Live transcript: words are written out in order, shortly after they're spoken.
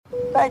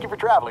Thank you for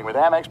traveling with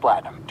Amex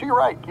Platinum. To your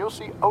right, you'll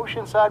see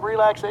oceanside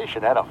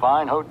relaxation at a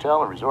fine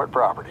hotel and resort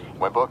property.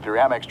 When booked through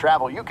Amex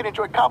Travel, you can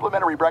enjoy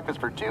complimentary breakfast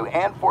for 2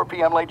 and 4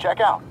 p.m. late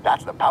checkout.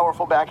 That's the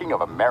powerful backing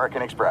of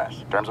American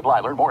Express. Terms apply.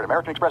 Learn more at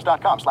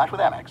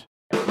americanexpress.com/withAmex.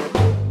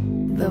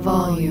 The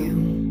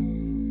volume.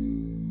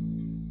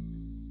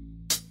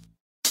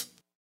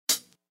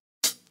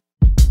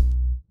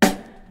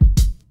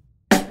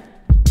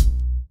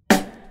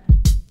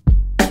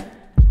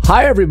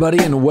 Hi, everybody,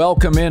 and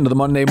welcome into the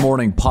Monday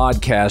Morning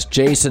Podcast.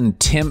 Jason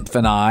Timpf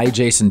and I,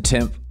 Jason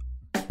Timpf,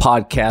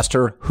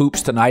 podcaster,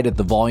 Hoops Tonight at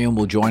the Volume,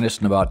 will join us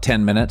in about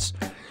 10 minutes.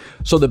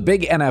 So the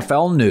big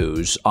NFL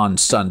news on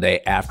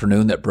Sunday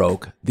afternoon that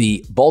broke,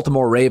 the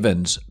Baltimore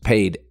Ravens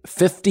paid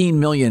 $15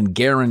 million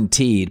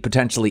guaranteed,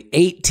 potentially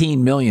 $18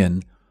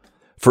 million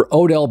for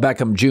Odell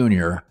Beckham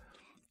Jr.,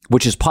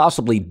 which is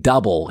possibly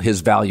double his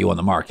value on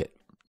the market.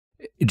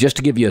 Just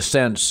to give you a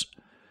sense,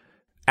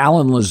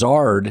 Alan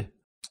Lazard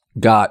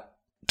got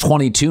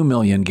 $22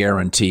 million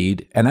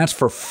guaranteed, and that's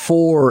for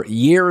 4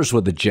 years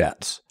with the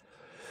Jets.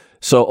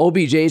 So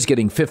OBJ is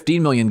getting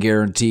 $15 million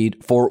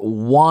guaranteed for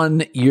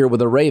 1 year with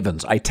the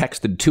Ravens. I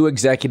texted 2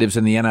 executives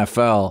in the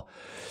NFL,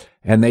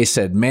 and they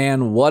said,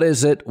 man, what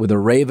is it with the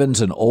Ravens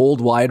and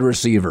old wide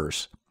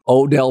receivers?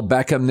 Odell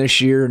Beckham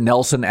this year,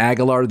 Nelson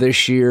Aguilar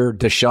this year,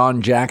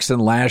 Deshaun Jackson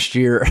last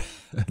year.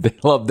 They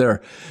love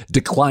their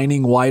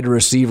declining wide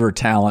receiver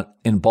talent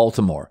in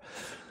Baltimore.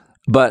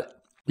 But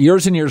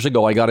years and years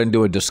ago, I got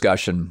into a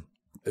discussion,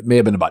 it may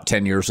have been about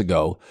 10 years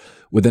ago,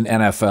 with an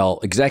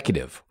NFL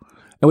executive.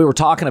 And we were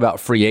talking about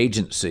free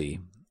agency,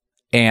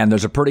 and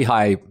there's a pretty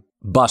high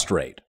bust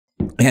rate.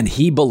 And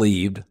he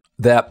believed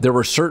that there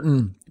were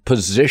certain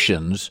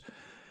positions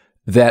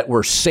that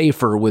were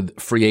safer with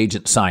free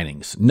agent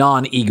signings,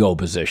 non-ego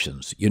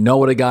positions. You know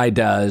what a guy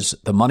does,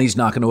 the money's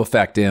not going to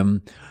affect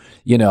him,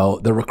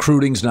 the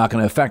recruiting's not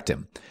going to affect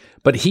him.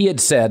 But he had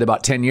said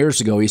about 10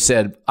 years ago, he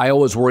said, I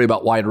always worry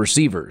about wide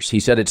receivers. He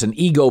said it's an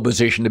ego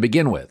position to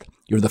begin with.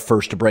 You're the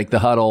first to break the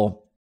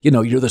huddle.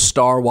 You're the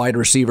star wide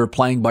receiver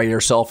playing by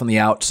yourself on the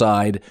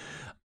outside.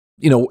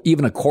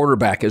 Even a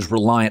quarterback is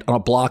reliant on a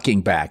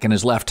blocking back and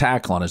his left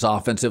tackle on his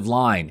offensive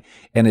line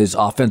and his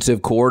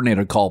offensive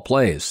coordinator call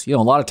plays. A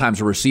lot of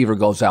times a receiver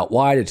goes out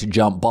wide. It's a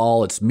jump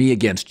ball. It's me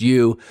against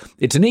you.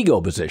 It's an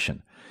ego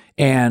position.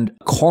 And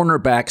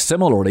cornerback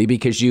similarly,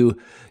 because you're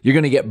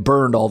going to get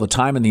burned all the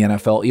time in the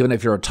NFL. Even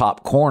if you're a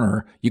top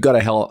corner, you got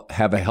to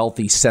have a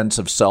healthy sense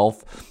of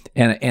self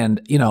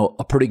and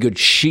a pretty good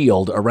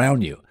shield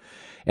around you.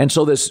 And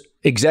so this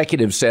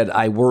executive said,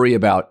 I worry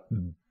about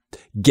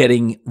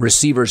getting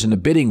receivers into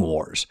bidding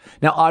wars.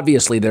 Now,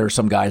 obviously, there are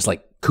some guys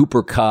like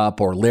Cooper Kupp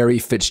or Larry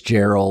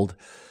Fitzgerald,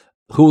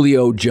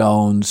 Julio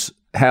Jones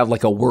have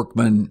like a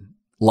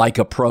workman-like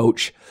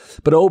approach,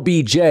 but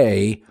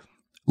OBJ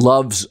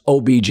loves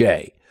OBJ,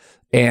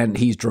 and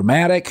he's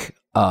dramatic.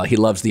 He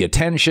loves the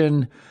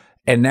attention,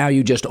 and now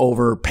you just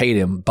overpaid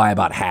him by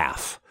about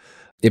half.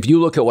 If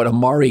you look at what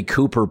Amari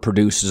Cooper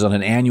produces on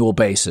an annual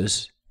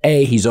basis,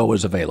 A, he's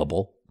always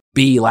available.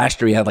 B,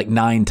 last year he had like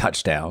 9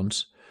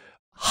 touchdowns.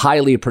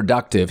 Highly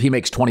productive. He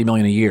makes $20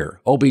 million a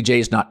year. OBJ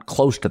is not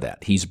close to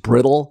that. He's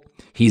brittle.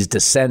 He's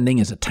descending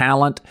as a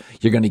talent.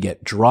 You're going to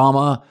get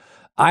drama.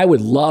 I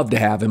would love to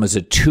have him as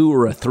a 2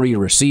 or a 3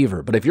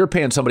 receiver, but if you're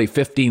paying somebody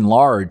 $15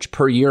 large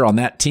per year on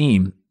that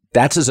team,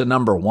 that's as a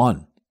number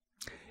 1.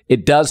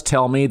 It does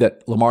tell me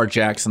that Lamar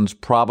Jackson's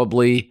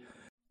probably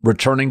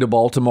returning to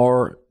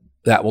Baltimore.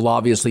 That will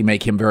obviously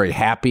make him very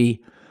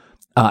happy.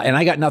 And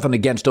I got nothing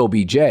against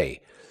OBJ,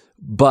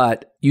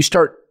 but you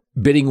start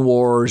bidding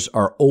wars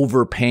or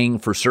overpaying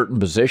for certain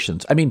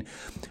positions. I mean,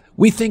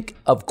 we think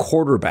of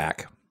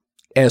quarterback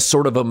as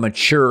sort of a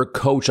mature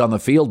coach on the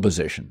field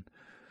position.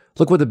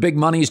 Look what the big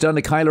money's done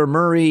to Kyler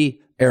Murray,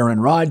 Aaron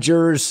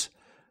Rodgers.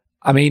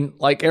 I mean,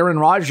 like Aaron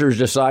Rodgers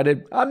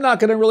decided, I'm not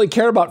going to really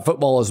care about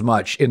football as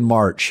much in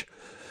March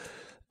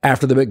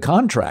after the big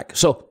contract.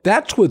 So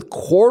that's with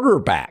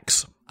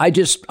quarterbacks. I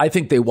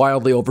think they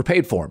wildly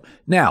overpaid for him.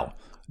 Now,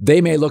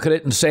 they may look at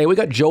it and say, we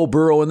got Joe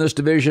Burrow in this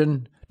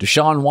division,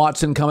 Deshaun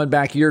Watson coming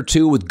back year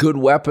 2 with good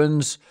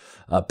weapons.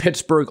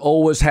 Pittsburgh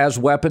always has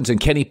weapons, and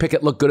Kenny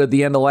Pickett looked good at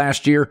the end of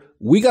last year.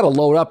 We got to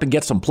load up and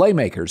get some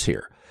playmakers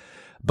here.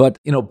 But,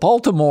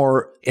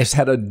 Baltimore has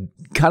had a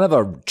kind of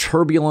a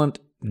turbulent,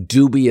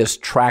 dubious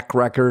track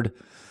record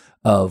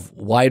of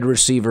wide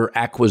receiver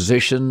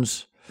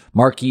acquisitions.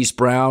 Marquise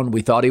Brown,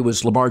 we thought he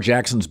was Lamar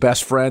Jackson's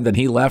best friend, and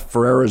he left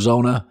for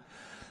Arizona.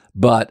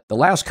 But the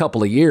last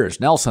couple of years,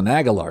 Nelson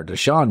Aguilar,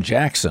 Deshaun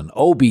Jackson,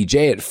 OBJ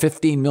at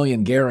 $15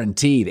 million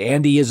guaranteed,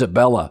 Andy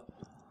Isabella.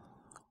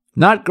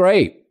 Not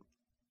great.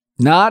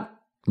 Not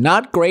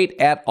great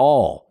at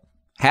all.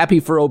 Happy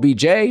for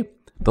OBJ.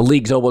 The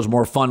league's always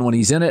more fun when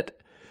he's in it.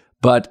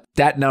 But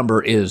that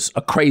number is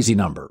a crazy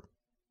number.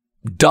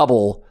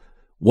 Double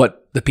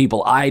what the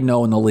people I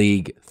know in the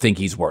league think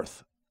he's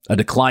worth. A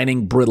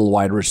declining, brittle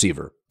wide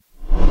receiver.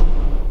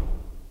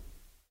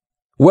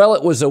 Well,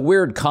 it was a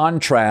weird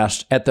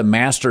contrast at the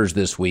Masters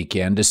this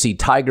weekend to see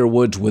Tiger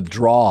Woods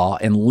withdraw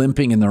and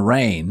limping in the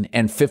rain,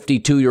 and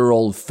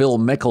 52-year-old Phil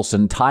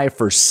Mickelson tie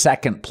for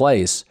second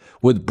place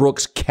with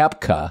Brooks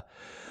Koepka,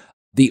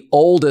 the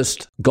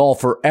oldest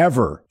golfer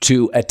ever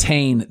to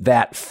attain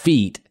that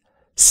feat,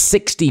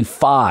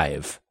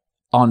 65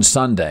 on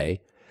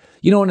Sunday.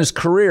 You know, in his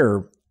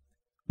career,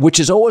 which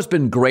has always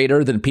been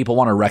greater than people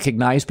want to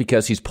recognize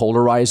because he's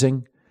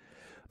polarizing,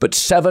 but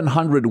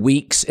 700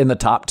 weeks in the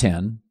top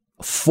 10,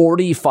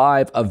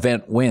 45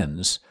 event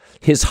wins.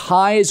 His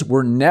highs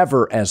were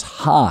never as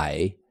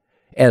high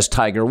as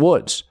Tiger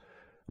Woods,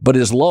 but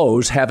his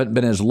lows haven't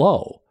been as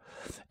low.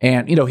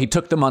 And, you know, he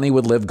took the money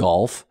with Live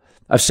Golf.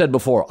 I've said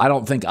before, I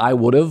don't think I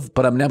would have,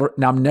 but I'm never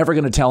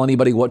going to tell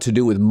anybody what to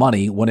do with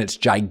money when it's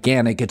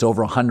gigantic. It's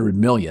over 100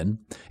 million,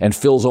 and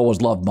Phil's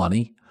always loved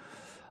money.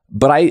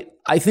 But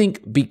I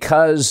think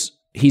because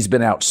he's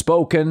been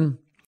outspoken,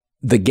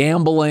 the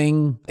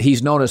gambling,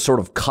 he's known as sort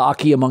of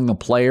cocky among the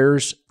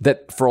players,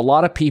 that for a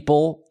lot of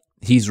people,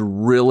 he's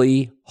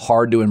really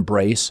hard to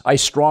embrace. I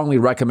strongly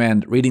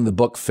recommend reading the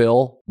book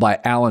Phil by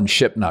Alan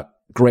Shipnuck.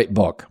 Great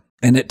book.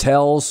 And it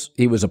tells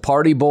he was a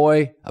party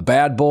boy, a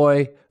bad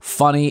boy,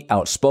 funny,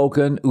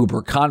 outspoken,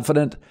 uber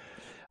confident,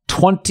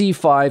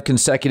 25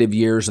 consecutive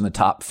years in the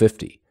top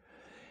 50.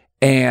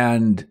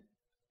 And,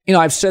 you know,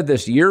 I've said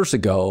this years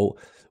ago,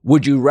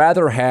 would you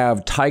rather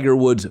have Tiger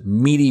Woods'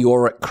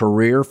 meteoric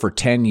career for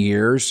 10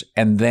 years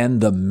and then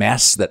the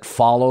mess that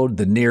followed,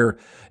 the near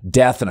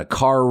death in a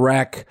car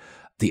wreck,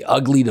 the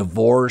ugly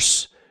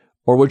divorce,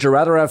 or would you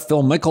rather have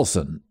Phil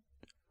Mickelson,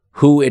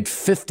 who at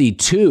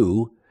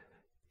 52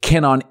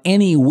 can on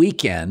any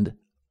weekend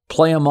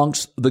play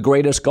amongst the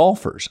greatest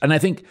golfers? And I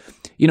think,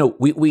 you know,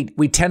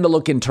 we tend to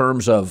look in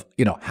terms of,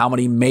 you know, how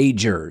many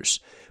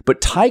majors. But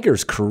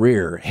Tiger's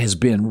career has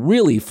been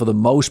really, for the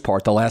most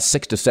part, the last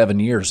 6 to 7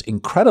 years,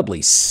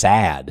 incredibly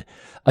sad,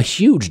 a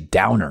huge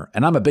downer.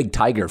 And I'm a big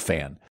Tiger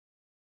fan.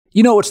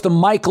 You know, it's the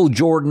Michael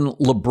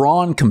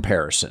Jordan-LeBron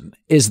comparison,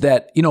 is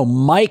that, you know,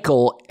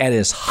 Michael at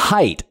his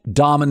height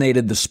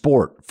dominated the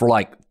sport for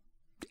like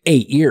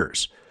 8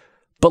 years.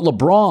 But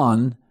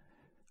LeBron,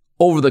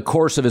 over the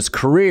course of his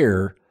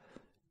career,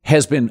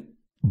 has been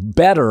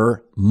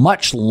better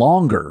much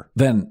longer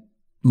than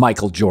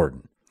Michael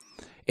Jordan.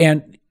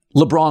 And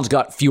LeBron's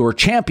got fewer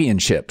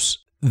championships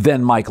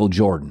than Michael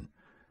Jordan.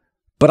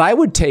 But I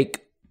would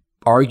take,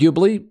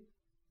 arguably,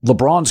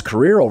 LeBron's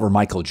career over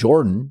Michael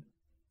Jordan.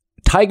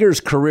 Tiger's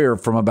career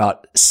from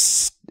about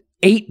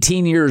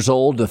 18 years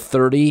old to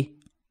 30.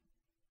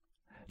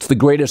 It's the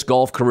greatest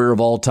golf career of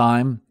all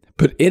time,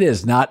 but it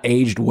has not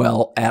aged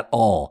well at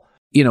all.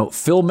 You know,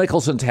 Phil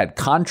Mickelson's had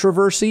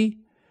controversy.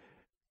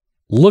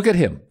 Look at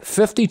him,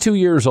 52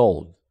 years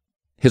old.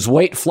 His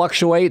weight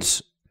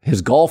fluctuates.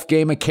 His golf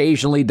game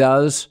occasionally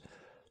does.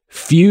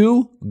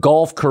 Few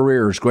golf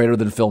careers greater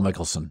than Phil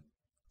Mickelson.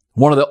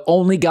 One of the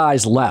only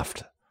guys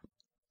left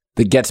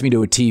that gets me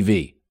to a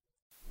TV.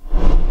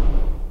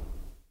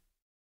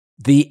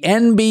 The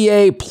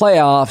NBA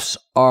playoffs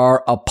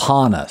are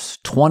upon us.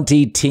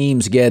 20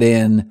 teams get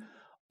in,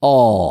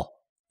 all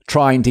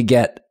trying to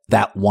get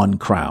that one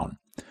crown.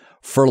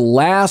 For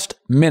last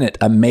minute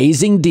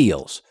amazing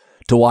deals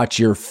to watch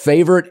your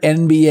favorite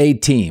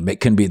NBA team. It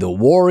can be the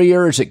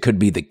Warriors, it could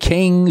be the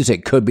Kings,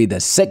 it could be the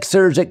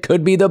Sixers, it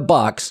could be the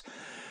Bucks.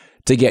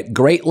 To get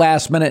great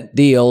last-minute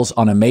deals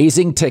on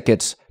amazing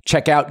tickets,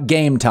 check out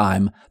Game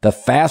Time, the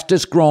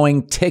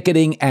fastest-growing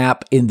ticketing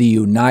app in the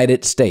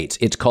United States.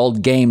 It's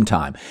called Game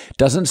Time.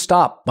 Doesn't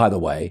stop, by the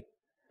way,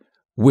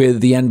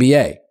 with the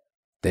NBA.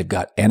 They've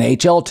got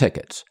NHL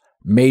tickets,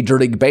 Major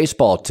League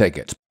Baseball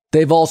tickets.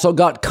 They've also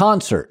got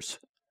concerts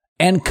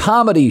and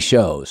comedy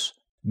shows.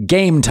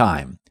 Game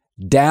Time.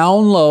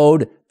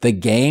 Download the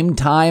Game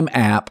Time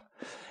app,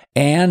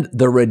 and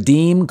the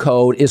redeem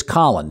code is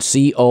Colin,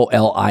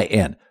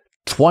 Colin.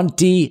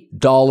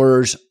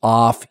 $20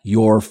 off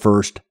your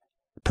first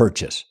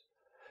purchase.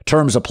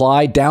 Terms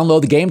apply.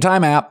 Download the Game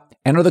Time app,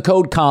 enter the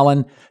code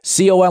Colin,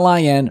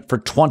 Colin, for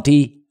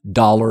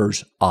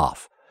 $20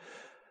 off.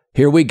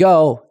 Here we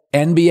go.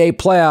 NBA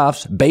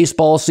playoffs,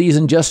 baseball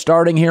season just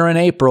starting here in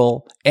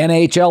April,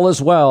 NHL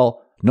as well.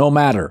 No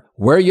matter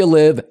where you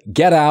live,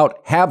 get out,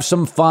 have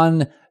some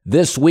fun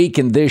this week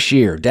and this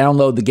year.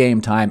 Download the Game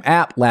Time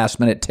app,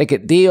 last-minute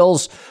ticket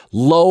deals,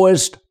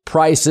 lowest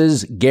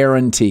prices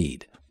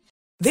guaranteed.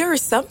 There are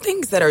some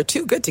things that are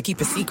too good to keep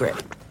a secret.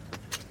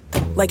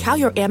 Like how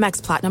your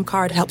Amex Platinum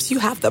card helps you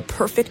have the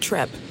perfect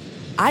trip.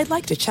 I'd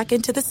like to check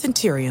into the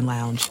Centurion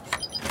Lounge.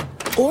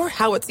 Or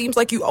how it seems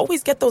like you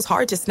always get those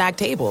hard-to-snag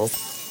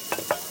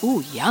tables.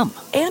 Ooh, yum.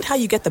 And how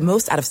you get the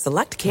most out of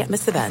select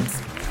can't-miss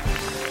events.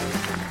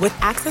 With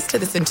access to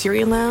the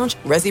Centurion Lounge,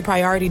 Resi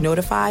Priority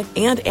Notified,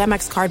 and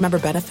Amex card member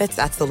benefits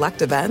at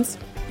select events,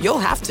 you'll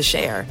have to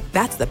share.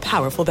 That's the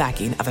powerful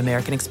backing of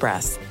American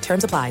Express.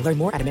 Terms apply. Learn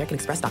more at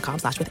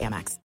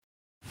americanexpress.com/withAmex.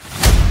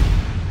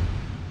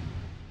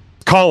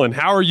 Colin,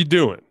 how are you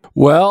doing?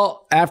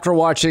 Well, after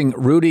watching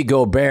Rudy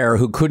Gobert,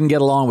 who couldn't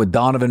get along with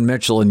Donovan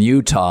Mitchell in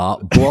Utah,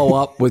 blow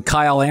up with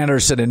Kyle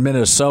Anderson in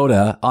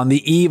Minnesota on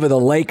the eve of the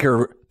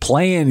Laker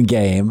play-in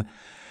game,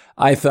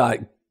 I thought,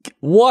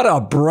 what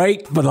a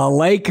break for the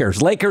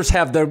Lakers. Lakers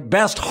have their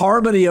best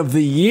harmony of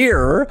the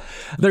year.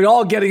 They're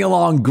all getting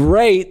along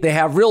great. They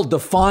have real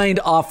defined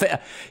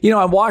offense.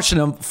 I'm watching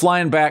them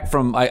flying back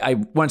from,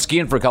 I went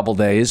skiing for a couple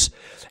days.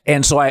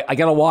 And so I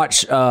got to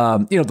watch,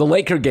 the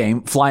Laker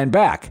game flying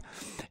back.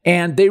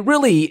 And they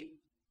really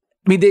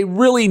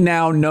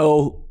now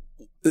know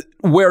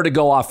where to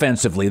go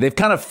offensively. They've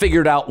kind of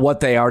figured out what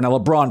they are. Now,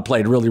 LeBron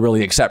played really,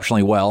 really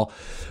exceptionally well.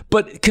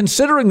 But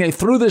considering they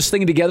threw this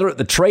thing together at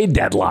the trade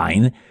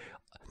deadline,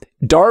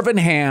 Darvin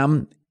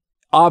Ham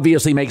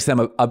obviously makes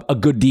them a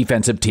good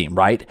defensive team,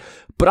 right?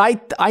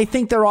 But I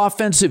think their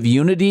offensive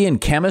unity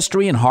and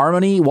chemistry and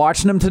harmony,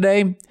 watching them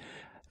today,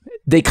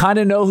 they kind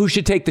of know who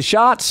should take the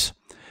shots.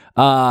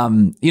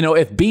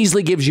 If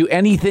Beasley gives you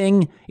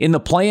anything in the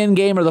play-in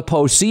game or the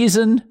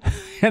postseason,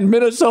 and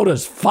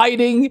Minnesota's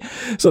fighting,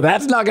 so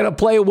that's not going to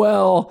play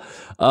well.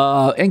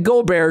 And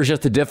Gobert is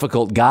just a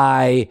difficult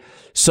guy.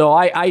 So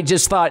I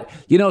just thought,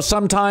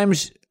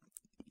 sometimes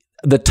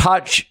the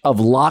touch of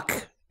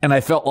luck, and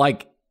I felt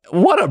like,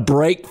 what a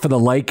break for the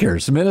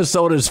Lakers.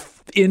 Minnesota's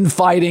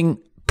infighting,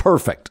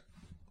 perfect.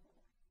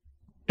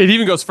 It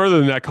even goes further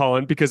than that,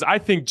 Colin, because I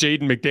think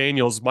Jaden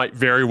McDaniels might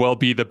very well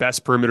be the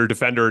best perimeter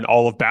defender in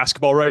all of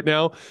basketball right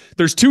now.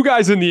 There's two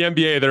guys in the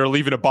NBA that are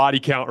leaving a body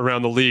count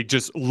around the league,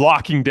 just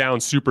locking down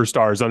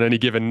superstars on any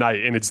given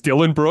night, and it's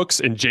Dillon Brooks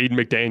and Jaden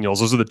McDaniels.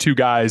 Those are the two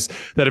guys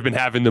that have been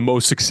having the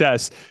most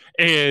success.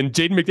 And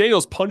Jaden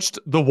McDaniels punched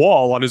the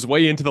wall on his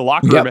way into the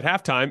locker room at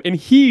halftime, and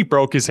he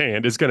broke his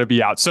hand, is going to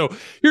be out. So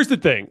here's the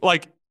thing.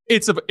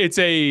 It's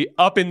a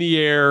up in the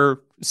air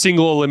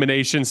single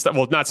elimination,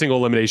 well, not single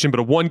elimination, but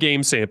a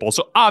 1-game sample.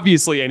 So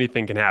obviously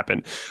anything can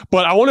happen.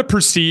 But I want to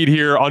proceed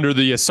here under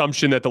the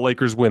assumption that the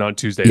Lakers win on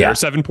Tuesday. They're a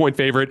 7-point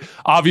favorite.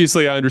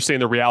 Obviously, I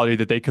understand the reality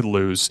that they could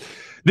lose.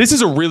 This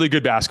is a really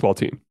good basketball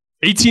team.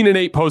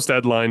 18-8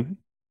 post-deadline.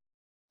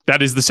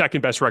 That is the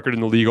second best record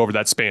in the league over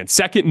that span.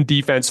 Second in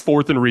defense,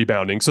 fourth in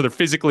rebounding. So they're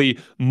physically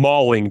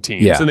mauling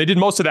teams. Yeah. And they did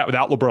most of that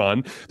without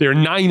LeBron. They're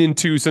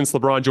 9-2 since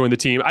LeBron joined the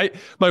team.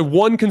 My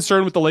one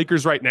concern with the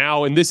Lakers right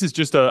now, and this is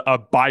just a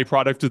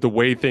byproduct of the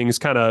way things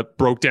kind of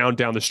broke down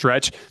the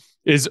stretch,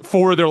 is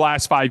 4 of their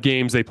last 5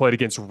 games they played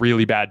against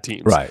really bad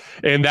teams. Right.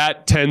 And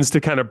that tends to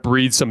kind of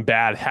breed some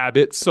bad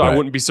habits. So I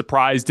wouldn't be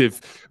surprised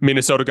if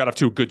Minnesota got off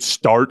to a good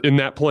start in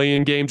that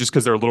play-in game just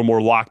because they're a little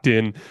more locked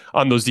in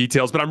on those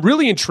details. But I'm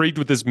really intrigued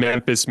with this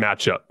Memphis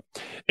matchup.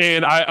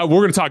 And we're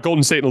going to talk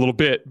Golden State in a little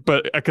bit,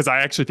 but because I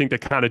actually think they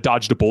kind of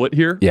dodged a bullet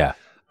here. Yeah.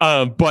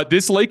 But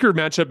this Laker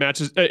matchup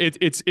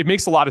it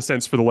makes a lot of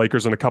sense for the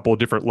Lakers on a couple of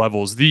different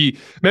levels. The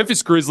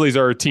Memphis Grizzlies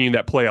are a team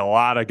that play a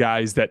lot of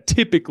guys that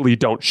typically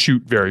don't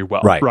shoot very well,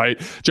 right?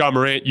 John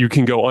Morant, you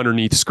can go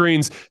underneath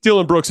screens.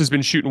 Dillon Brooks has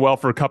been shooting well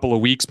for a couple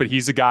of weeks, but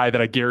he's a guy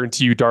that I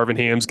guarantee you Darvin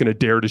Ham's going to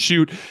dare to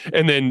shoot.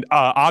 And then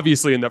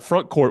obviously in the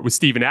front court with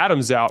Steven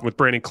Adams out, with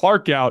Brandon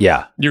Clark out,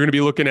 you're going to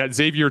be looking at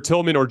Xavier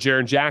Tillman or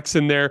Jaren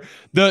Jackson there.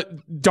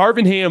 The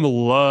Darvin Ham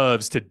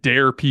loves to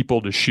dare people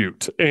to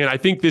shoot. And I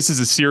think this is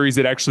a series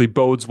that actually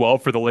bodes well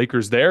for the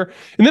Lakers there.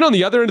 And then on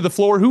the other end of the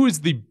floor, who is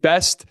the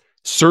best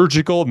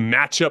surgical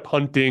matchup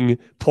hunting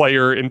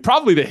player in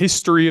probably the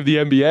history of the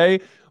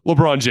NBA?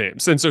 LeBron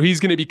James. And so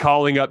he's going to be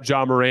calling up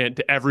John Morant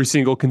to every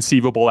single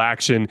conceivable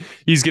action.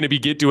 He's going to be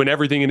doing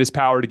everything in his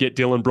power to get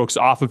Dillon Brooks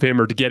off of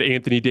him or to get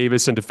Anthony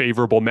Davis into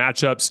favorable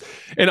matchups.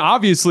 And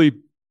obviously,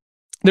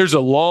 there's a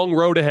long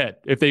road ahead.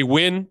 If they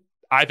win,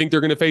 I think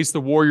they're going to face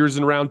the Warriors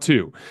in round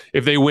 2.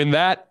 If they win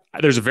that,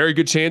 there's a very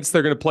good chance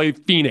they're going to play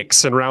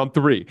Phoenix in round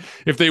 3.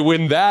 If they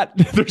win that,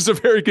 there's a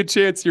very good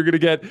chance you're going to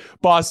get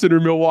Boston or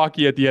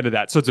Milwaukee at the end of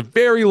that. So it's a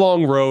very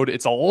long road.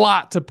 It's a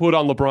lot to put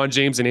on LeBron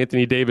James and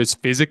Anthony Davis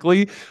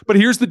physically. But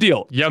here's the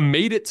deal. You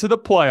made it to the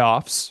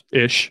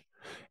playoffs-ish,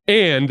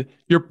 and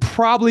you're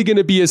probably going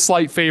to be a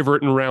slight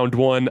favorite in round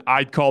 1.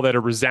 I'd call that a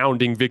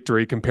resounding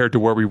victory compared to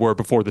where we were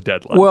before the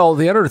deadline. Well,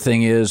 the other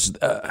thing is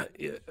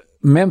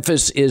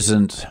Memphis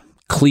isn't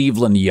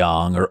Cleveland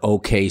young or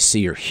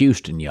OKC or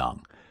Houston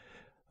young.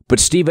 But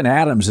Steven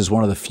Adams is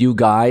one of the few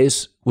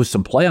guys with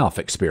some playoff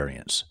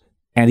experience,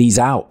 and he's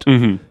out.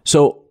 Mm-hmm.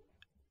 So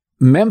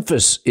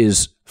Memphis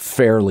is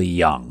fairly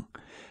young.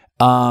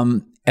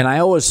 And I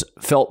always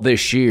felt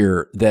this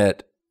year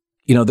that,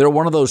 they're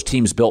one of those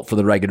teams built for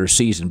the regular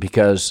season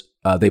because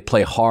they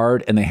play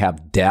hard and they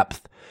have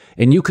depth.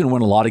 And you can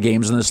win a lot of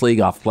games in this league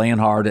off playing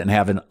hard and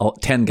having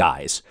 10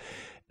 guys.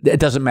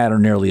 It doesn't matter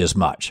nearly as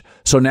much.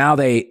 So now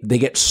they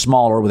get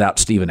smaller without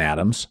Steven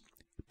Adams.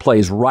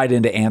 Plays right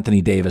into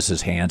Anthony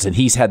Davis's hands, and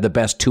he's had the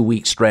best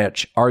 2-week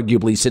stretch,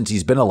 arguably, since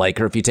he's been a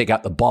Laker. If you take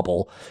out the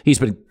bubble, he's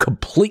been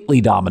completely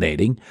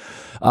dominating.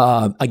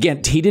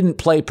 Again, he didn't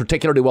play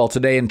particularly well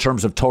today in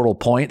terms of total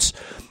points,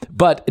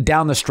 but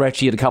down the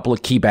stretch, he had a couple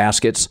of key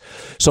baskets.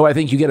 So I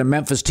think you get a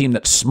Memphis team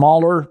that's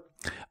smaller,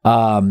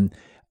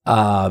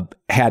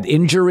 had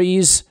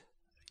injuries,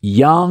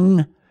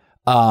 young,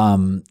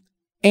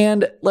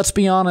 And let's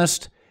be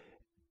honest,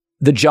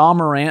 the Ja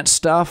Morant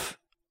stuff,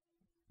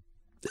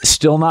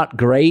 still not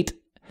great.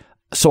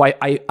 So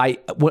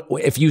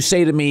if you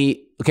say to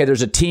me, okay,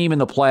 there's a team in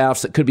the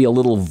playoffs that could be a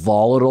little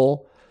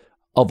volatile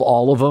of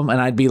all of them, and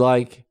I'd be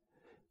like,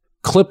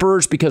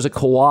 Clippers because of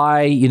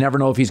Kawhi, you never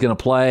know if he's going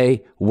to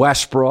play.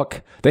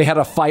 Westbrook, they had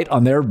a fight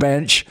on their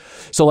bench.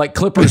 So like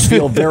Clippers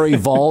feel very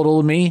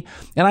volatile to me.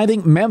 And I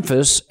think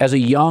Memphis, as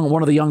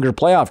one of the younger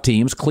playoff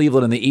teams,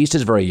 Cleveland in the East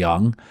is very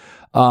young,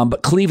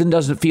 but Cleveland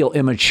doesn't feel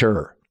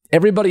immature.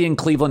 Everybody in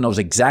Cleveland knows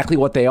exactly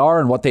what they are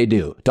and what they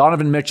do.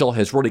 Donovan Mitchell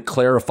has really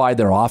clarified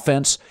their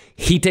offense.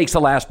 He takes the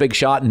last big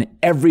shot, and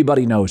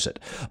everybody knows it.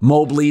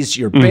 Mobley's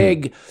your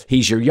big.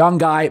 He's your young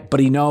guy,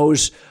 but he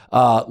knows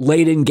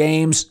late in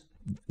games,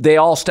 they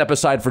all step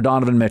aside for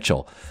Donovan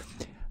Mitchell.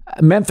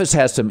 Memphis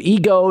has some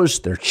egos.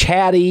 They're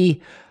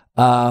chatty.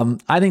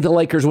 I think the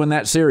Lakers win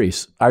that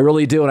series. I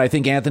really do, and I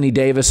think Anthony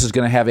Davis is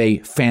going to have a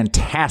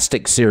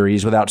fantastic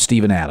series without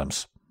Steven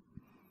Adams.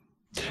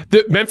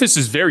 Memphis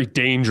is very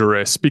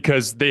dangerous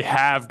because they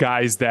have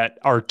guys that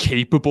are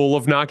capable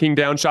of knocking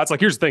down shots.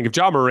 Like, here's the thing. If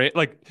Ja Morant,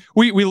 like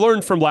we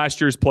learned from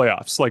last year's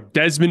playoffs, like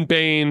Desmond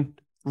Bane,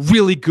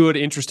 really good,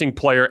 interesting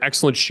player,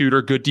 excellent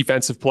shooter, good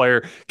defensive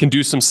player, can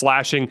do some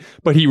slashing,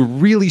 but he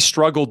really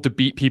struggled to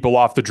beat people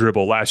off the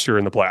dribble last year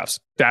in the playoffs.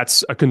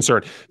 That's a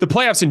concern. The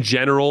playoffs in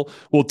general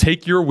will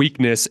take your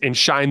weakness and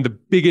shine the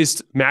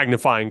biggest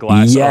magnifying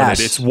glass on it.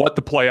 It's what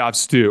the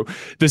playoffs do.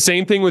 The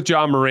same thing with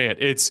Ja Morant.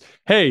 It's,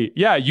 hey,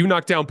 yeah, you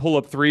knocked down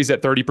pull-up threes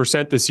at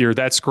 30% this year.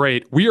 That's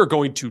great. We are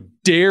going to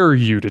dare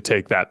you to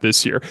take that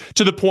this year,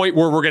 to the point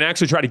where we're going to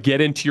actually try to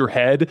get into your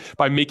head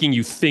by making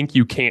you think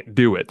you can't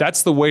do it.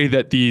 That's the way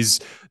that these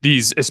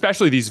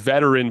especially these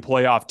veteran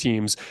playoff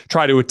teams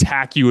try to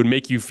attack you and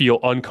make you feel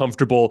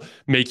uncomfortable,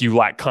 make you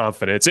lack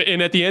confidence.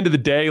 And at the end of the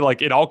day,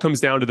 like, it all comes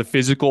down to the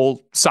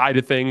physical side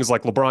of things.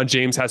 Like, LeBron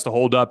James has to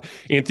hold up,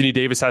 Anthony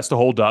Davis has to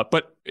hold up.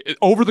 But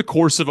over the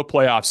course of a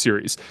playoff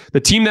series, the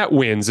team that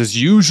wins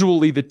is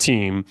usually the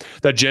team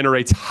that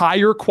generates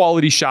higher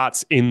quality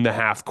shots in the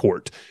half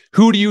court.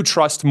 Who do you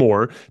trust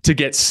more to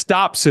get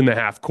stops in the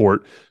half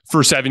court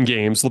for 7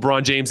 games?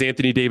 LeBron James,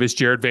 Anthony Davis,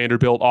 Jared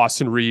Vanderbilt,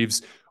 Austin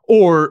Reeves,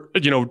 or,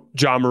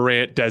 Ja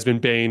Morant, Desmond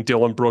Bane,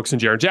 Dillon Brooks,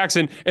 and Jaren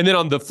Jackson. And then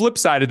on the flip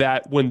side of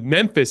that, when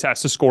Memphis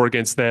has to score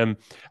against them,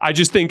 I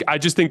just think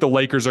the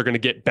Lakers are going to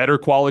get better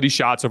quality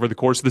shots over the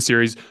course of the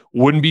series.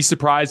 Wouldn't be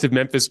surprised if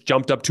Memphis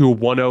jumped up to a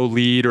 1-0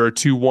 lead or a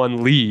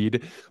 2-1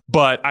 lead.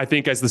 But I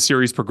think as the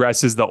series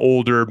progresses, the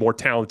older, more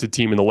talented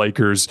team in the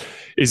Lakers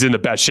is in the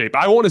best shape.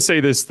 I want to say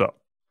this, though.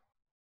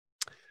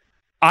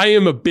 I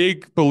am a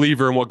big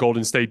believer in what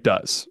Golden State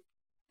does.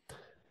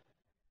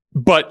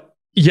 But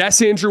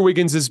yes, Andrew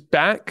Wiggins is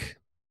back.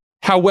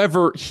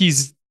 However,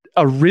 he's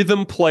a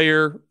rhythm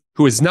player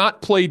who has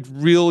not played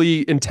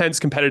really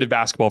intense competitive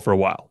basketball for a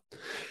while.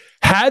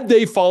 Had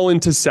they fallen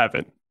to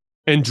 7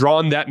 and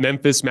drawn that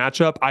Memphis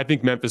matchup, I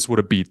think Memphis would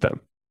have beat them.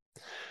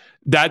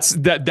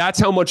 That's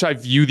how much I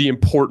view the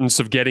importance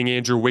of getting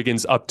Andrew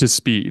Wiggins up to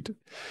speed.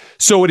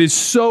 So it is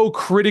so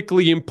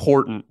critically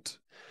important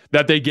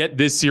that they get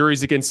this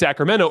series against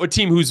Sacramento, a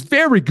team who's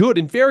very good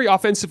and very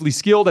offensively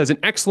skilled, has an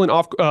excellent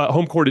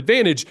home court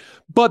advantage,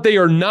 but they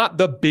are not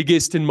the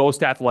biggest and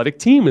most athletic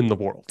team in the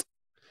world.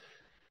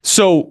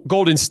 So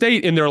Golden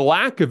State, in their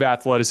lack of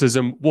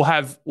athleticism, will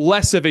have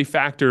less of a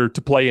factor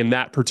to play in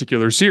that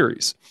particular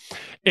series.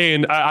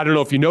 And I don't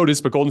know if you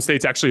noticed, but Golden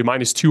State's actually a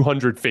minus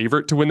 200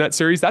 favorite to win that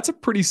series. That's a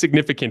pretty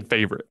significant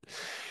favorite.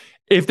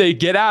 If they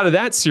get out of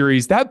that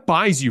series, that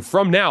buys you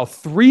from now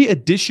 3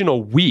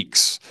 additional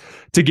weeks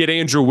to get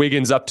Andrew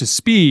Wiggins up to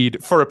speed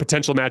for a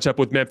potential matchup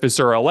with Memphis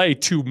or LA,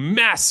 2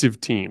 massive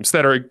teams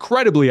that are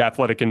incredibly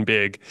athletic and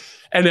big.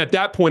 And at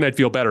that point, I'd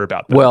feel better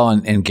about that. Well,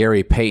 and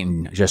Gary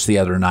Payton just the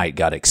other night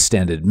got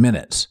extended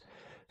minutes.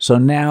 So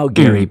now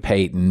Gary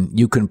Payton,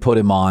 you can put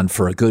him on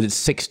for a good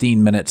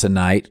 16 minutes a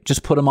night.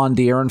 Just put him on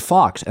De'Aaron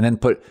Fox and then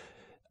put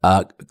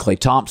Klay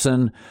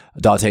Thompson,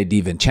 Dante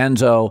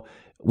DiVincenzo.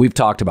 We've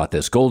talked about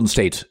this. Golden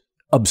State's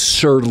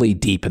absurdly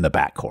deep in the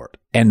backcourt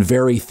and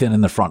very thin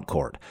in the front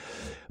court.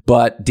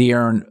 But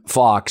De'Aaron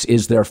Fox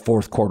is their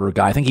fourth quarter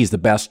guy. I think he's the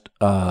best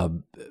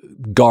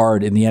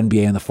guard in the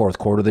NBA in the fourth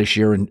quarter this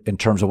year in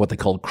terms of what they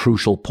call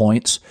crucial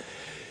points.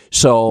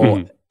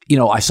 So,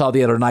 I saw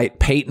the other night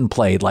Peyton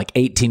played like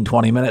 18,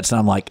 20 minutes, and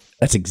I'm like,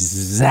 that's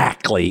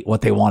exactly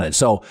what they wanted.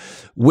 So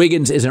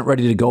Wiggins isn't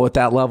ready to go at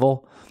that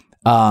level.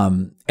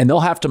 And they'll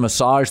have to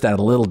massage that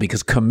a little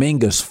because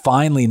Kuminga's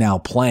finally now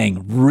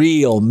playing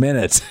real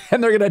minutes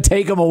and they're going to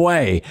take him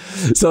away.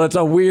 So it's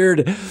a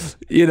weird,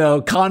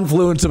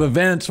 confluence of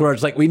events where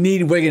it's like we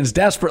need Wiggins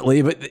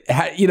desperately, but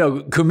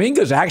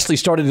Kuminga's actually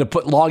started to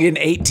log in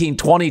 18,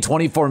 20,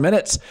 24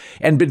 minutes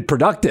and been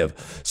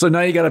productive. So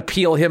now you got to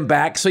peel him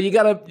back. So you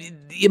got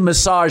to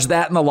massage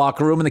that in the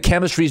locker room. And the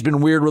chemistry's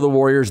been weird with the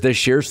Warriors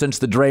this year since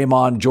the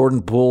Draymond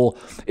Jordan Poole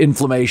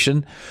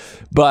inflammation.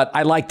 But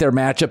I like their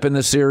matchup in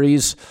the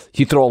series.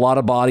 You throw a lot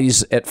of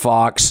bodies at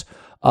Fox.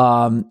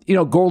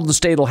 Golden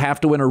State will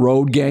have to win a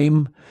road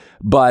game,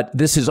 but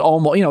this is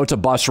almost, it's a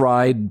bus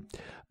ride.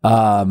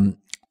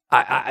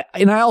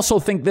 And I also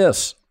think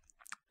this.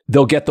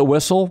 They'll get the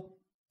whistle.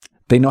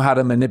 They know how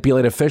to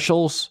manipulate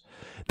officials.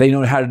 They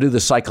know how to do the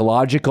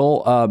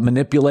psychological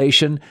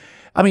manipulation.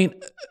 I mean,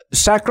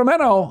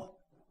 Sacramento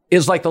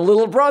is like the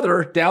little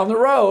brother down the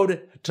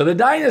road to the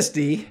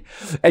dynasty.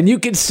 And you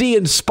can see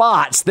in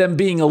spots them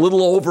being a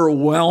little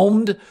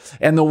overwhelmed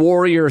and the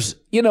Warriors,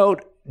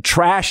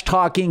 trash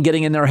talking,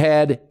 getting in their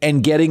head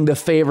and getting the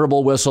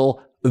favorable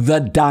whistle. The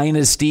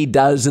dynasty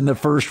does in the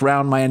first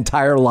round my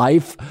entire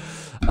life.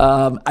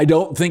 I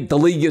don't think the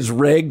league is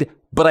rigged,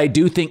 but I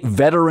do think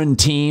veteran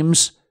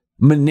teams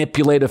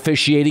manipulate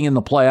officiating in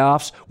the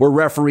playoffs where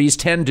referees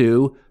tend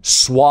to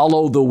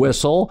swallow the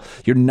whistle.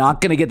 You're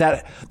not going to get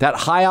that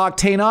high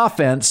octane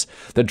offense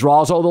that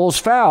draws all those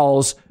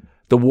fouls.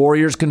 The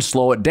Warriors can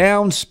slow it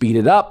down, speed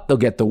it up. They'll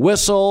get the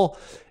whistle.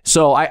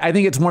 So I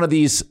think it's one of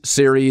these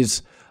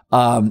series.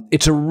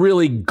 It's a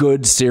really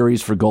good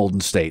series for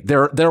Golden State.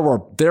 There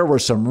were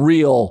some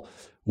real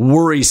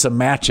worrisome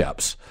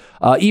matchups.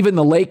 Even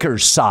the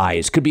Lakers'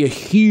 size could be a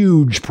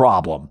huge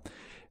problem.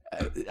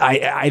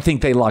 I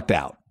think they lucked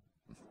out.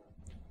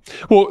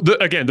 Well,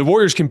 again, the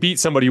Warriors can beat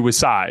somebody with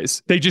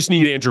size. They just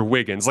need Andrew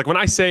Wiggins. Like when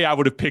I say I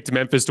would have picked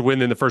Memphis to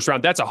win in the first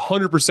round, that's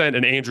 100%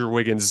 an Andrew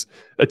Wiggins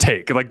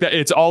take. Like that,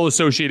 it's all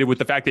associated with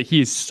the fact that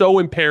he is so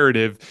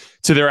imperative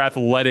to their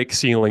athletic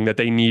ceiling that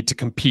they need to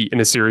compete in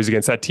a series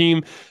against that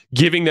team.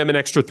 Giving them an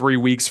extra 3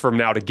 weeks from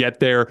now to get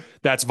there,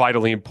 that's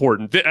vitally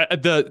important.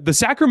 The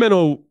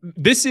Sacramento,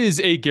 this is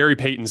a Gary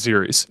Payton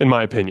series, in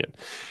my opinion.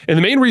 And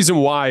the main reason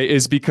why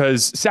is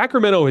because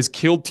Sacramento has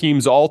killed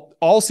teams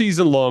all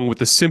season long with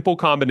the simple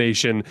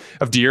combination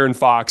of De'Aaron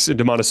Fox and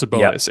Domantas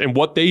Sabonis and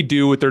what they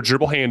do with their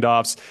dribble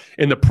handoffs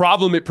and the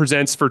problem it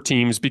presents for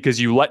teams because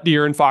you let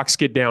De'Aaron Fox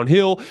get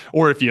downhill,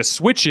 or if you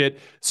switch it,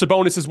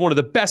 Sabonis is one of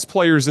the best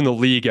players in the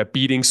league at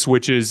beating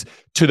switches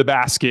to the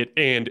basket.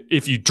 And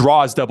if you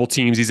draw his double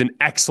teams, he's an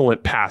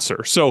excellent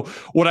passer. So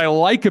what I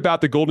like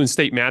about the Golden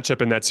State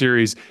matchup in that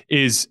series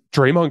is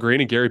Draymond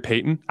Green and Gary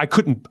Payton. I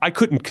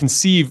couldn't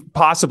conceive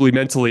possibly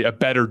mentally a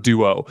better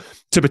duo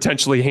to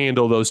potentially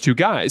handle those two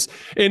guys.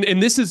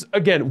 And this is,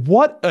 again,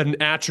 what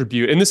an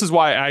attribute. And this is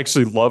why I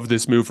actually love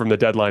this move from the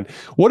deadline.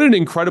 What an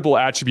incredible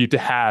attribute to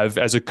have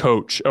as a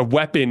coach, a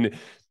weapon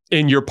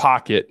in your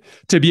pocket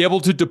to be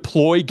able to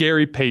deploy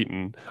Gary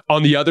Payton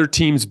on the other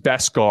team's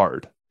best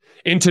guard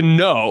and to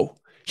know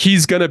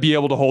he's going to be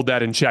able to hold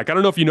that in check. I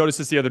don't know if you noticed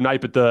this the other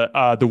night, but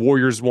the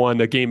Warriors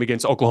won a game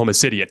against Oklahoma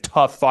City, a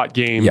tough fought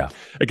game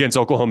against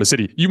Oklahoma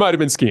City. You might have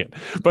been skiing,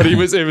 but it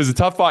was a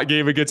tough fought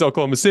game against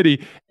Oklahoma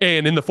City.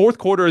 And in the fourth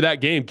quarter of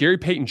that game, Gary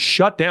Payton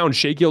shut down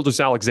Shai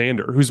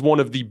Gilgeous-Alexander, who's one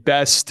of the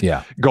best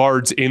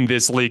guards in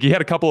this league. He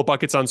had a couple of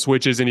buckets on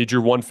switches and he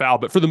drew one foul,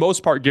 but for the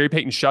most part, Gary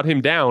Payton shut him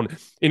down,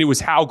 and it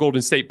was how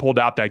Golden State pulled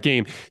out that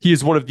game. He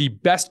is one of the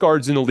best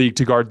guards in the league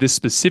to guard this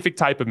specific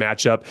type of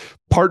matchup,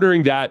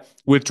 partnering that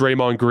with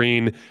Draymond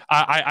Green.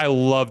 I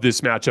love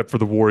this matchup for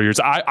the Warriors.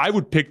 I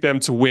would pick them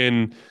to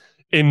win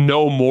in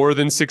no more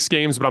than 6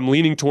 games, but I'm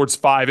leaning towards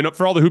 5. And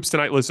for all the Hoops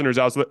Tonight listeners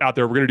out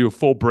there, we're going to do a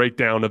full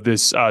breakdown of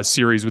this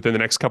series within the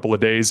next couple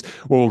of days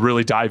where we'll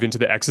really dive into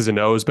the X's and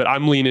O's, but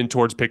I'm leaning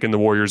towards picking the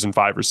Warriors in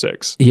 5 or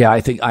 6. Yeah, I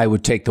think I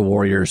would take the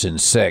Warriors in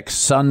 6.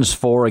 Suns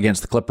 4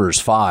 against the Clippers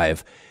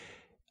 5.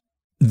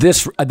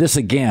 This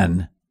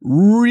again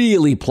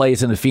really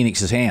plays into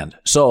Phoenix's hand.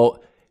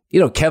 So,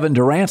 Kevin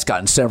Durant's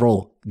gotten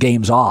several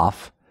games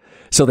off,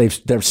 so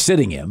they're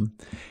sitting him.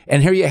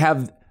 And here you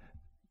have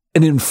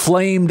an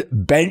inflamed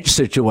bench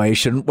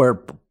situation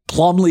where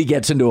Plumlee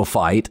gets into a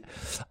fight.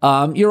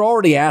 You're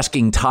already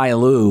asking Ty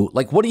Lue,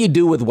 what do you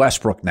do with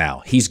Westbrook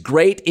now? He's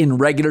great in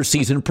regular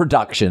season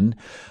production.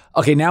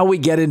 Okay, now we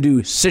get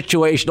into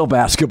situational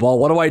basketball.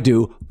 What do I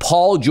do?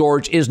 Paul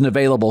George isn't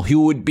available. He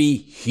would be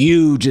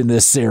huge in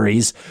this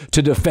series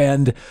to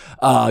defend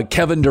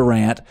Kevin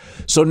Durant.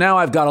 So now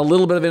I've got a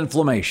little bit of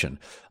inflammation.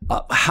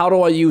 How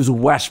do I use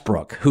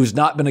Westbrook, who's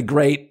not been a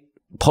great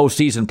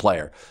postseason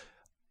player?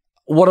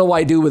 What do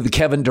I do with the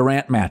Kevin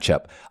Durant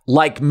matchup?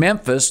 Like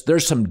Memphis,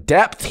 there's some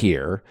depth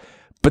here,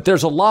 but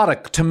there's a lot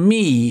of, to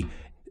me,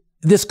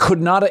 this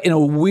could not, in a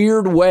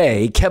weird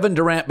way, Kevin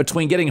Durant,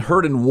 between getting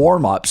hurt in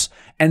warmups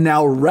and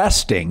now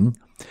resting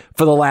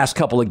for the last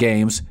couple of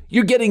games,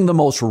 you're getting the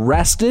most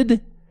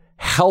rested,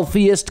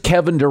 healthiest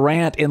Kevin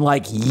Durant in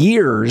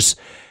years.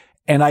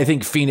 And I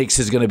think Phoenix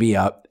is going to be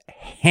a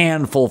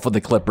handful for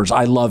the Clippers.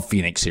 I love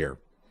Phoenix here.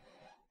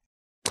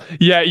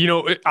 Yeah,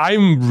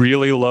 I'm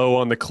really low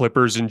on the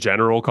Clippers in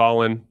general,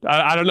 Colin.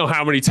 I don't know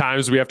how many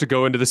times we have to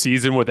go into the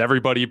season with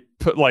everybody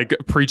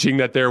preaching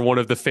that they're one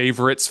of the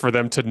favorites for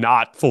them to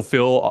not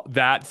fulfill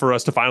that, for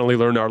us to finally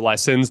learn our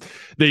lessons.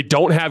 They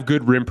don't have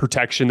good rim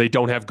protection. They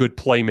don't have good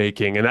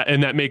playmaking.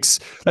 And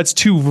that's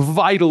 2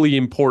 vitally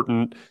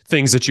important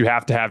things that you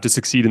have to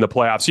succeed in the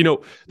playoffs.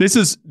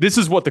 This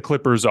is what the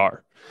Clippers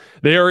are.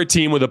 They are a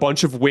team with a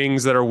bunch of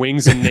wings that are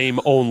wings in name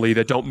only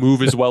that don't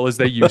move as well as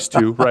they used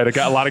to, right? I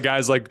got a lot of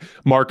guys like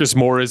Marcus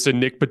Morris and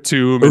Nick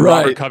Batum and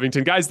Robert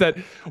Covington, guys that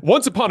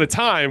once upon a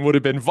time would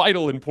have been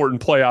vital,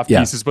 important playoff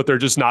pieces, but they're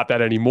just not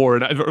that anymore.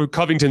 And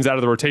Covington's out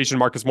of the rotation.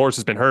 Marcus Morris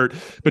has been hurt.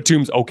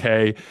 Batum's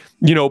okay.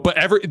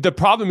 But the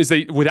problem is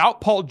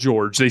without Paul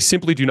George, they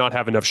simply do not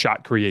have enough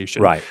shot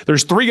creation. Right.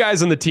 There's 3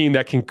 guys on the team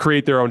that can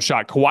create their own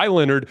shot: Kawhi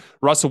Leonard,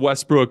 Russell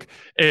Westbrook,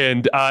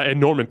 and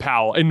Norman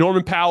Powell. And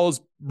Norman Powell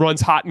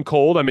runs hot and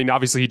cold. I mean,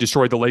 obviously he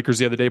destroyed the Lakers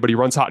the other day, but he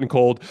runs hot and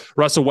cold.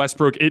 Russell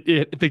Westbrook,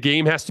 the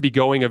game has to be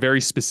going a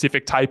very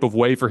specific type of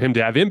way for him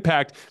to have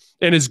impact.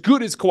 And as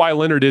good as Kawhi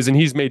Leonard is, and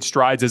he's made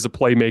strides as a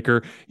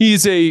playmaker,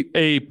 he's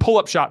a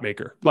pull-up shot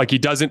maker. Like, he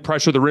doesn't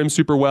pressure the rim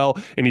super well,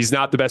 and he's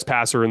not the best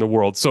passer in the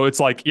world. So it's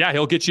like, yeah,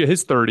 he'll get you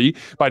his 30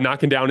 by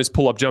knocking down his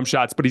pull-up jump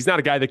shots, but he's not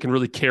a guy that can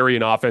really carry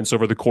an offense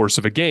over the course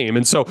of a game.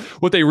 And so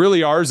what they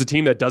really are is a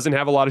team that doesn't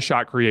have a lot of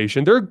shot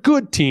creation. They're a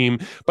good team,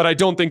 but I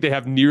don't think they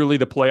have nearly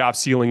the playoff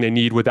ceiling they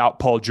need without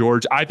Paul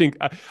George. I think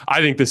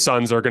the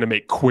Suns are going to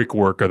make quick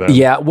work of them.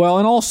 Yeah, well,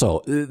 and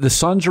also, the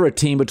Suns are a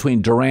team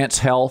between Durant's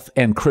health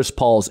and Chris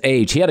Paul's age.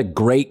 He had a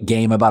great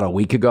game about a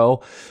week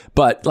ago,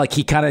 but like,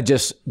 he kind of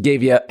just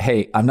gave you,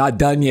 hey, I'm not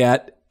done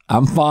yet.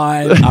 I'm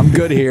fine. I'm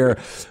good here.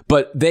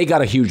 But they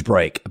got a huge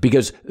break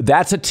because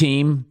that's a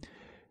team.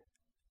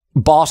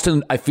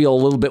 Boston, I feel a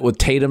little bit with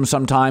Tatum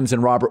sometimes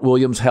and Robert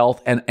Williams'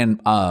 health and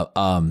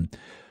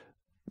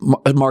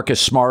Marcus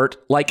Smart.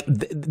 Like,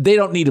 they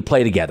don't need to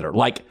play together.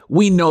 Like,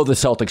 we know the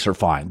Celtics are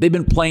fine. They've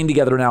been playing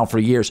together now for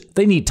years.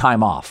 They need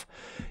time off.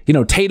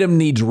 Tatum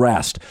needs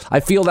rest. I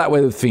feel that way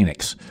with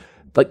Phoenix.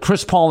 Like,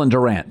 Chris Paul and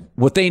Durant,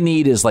 what they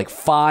need is like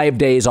 5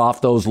 days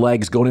off those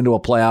legs going into a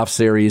playoff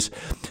series.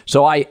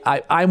 So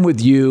I'm with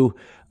you.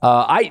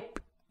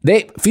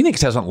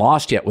 Phoenix hasn't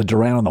lost yet with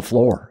Durant on the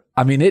floor.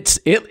 I mean,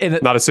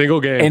 not a single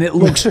game, and it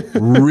looks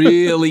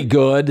really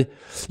good.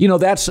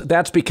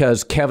 That's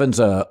because Kevin's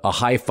a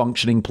high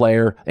functioning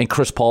player, and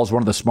Chris Paul's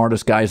one of the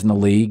smartest guys in the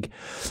league,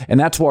 and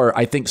that's where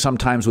I think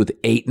sometimes with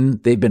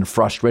Ayton they've been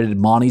frustrated.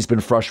 Monty's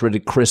been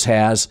frustrated. Chris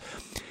has.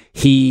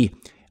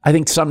 I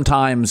think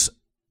sometimes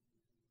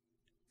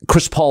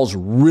Chris Paul's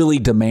really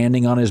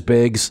demanding on his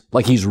bigs.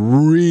 Like, he's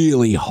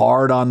really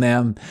hard on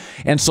them.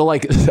 And so,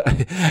 like,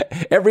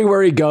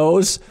 everywhere he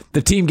goes,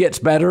 the team gets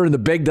better and the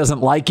big doesn't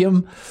like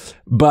him.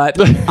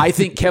 But I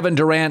think Kevin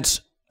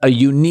Durant's a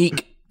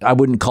unique, I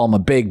wouldn't call him a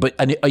big, but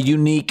a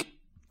unique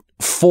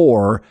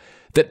 4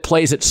 that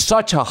plays at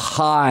such a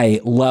high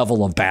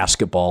level of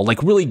basketball,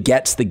 like, really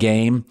gets the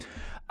game.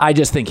 I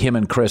just think him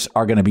and Chris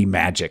are going to be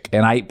magic.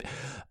 And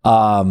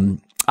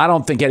I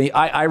don't think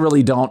I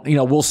really don't.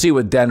 We'll see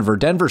with Denver.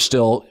 Denver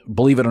still,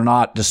 believe it or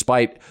not,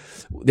 despite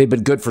they've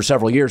been good for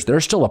several years,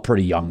 they're still a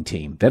pretty young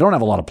team. They don't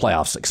have a lot of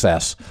playoff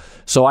success.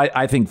 So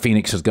I think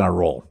Phoenix is going to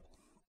roll.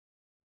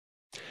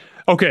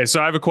 Okay,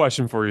 so I have a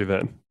question for you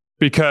then.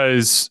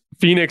 Because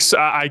Phoenix,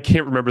 I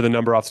can't remember the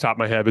number off the top of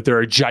my head, but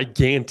they're a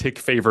gigantic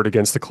favorite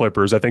against the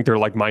Clippers. I think they're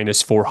like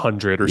minus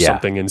 400 or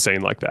something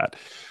insane like that.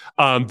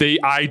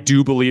 I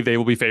do believe they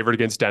will be favored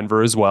against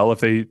Denver as well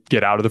if they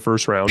get out of the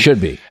first round. Should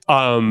be.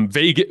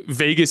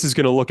 Vegas is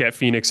going to look at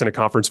Phoenix in a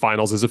conference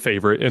finals as a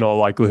favorite in all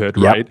likelihood,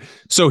 right?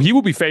 So he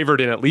will be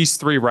favored in at least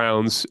 3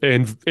 rounds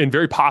and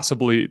very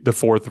possibly the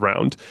 4th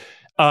round.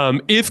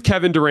 If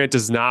Kevin Durant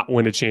does not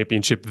win a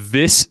championship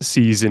this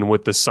season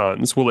with the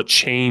Suns, will it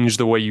change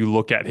the way you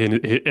look at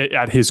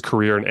his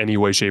career in any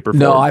way, shape, or form?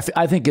 No,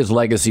 I think his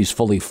legacy is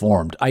fully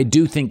formed. I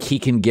do think he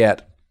can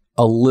get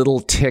a little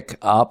tick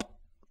up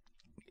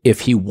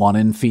if he won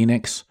in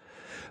Phoenix.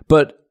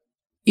 But,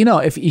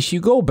 if you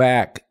go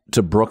back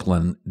to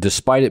Brooklyn,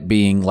 despite it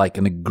being like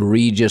an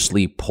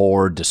egregiously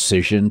poor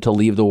decision to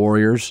leave the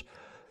Warriors,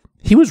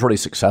 he was really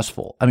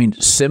successful. I mean,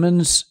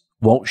 Simmons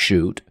won't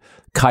shoot.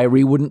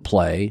 Kyrie wouldn't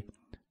play.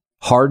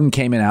 Harden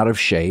came in out of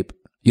shape.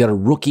 You had a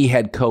rookie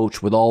head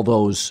coach with all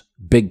those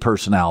big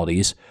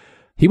personalities.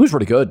 He was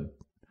really good.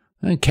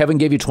 And Kevin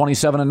gave you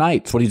 27 a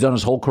night. It's what he's done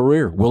his whole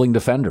career, willing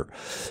defender.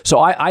 So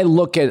I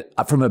look at,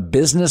 from a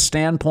business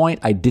standpoint,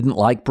 I didn't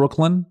like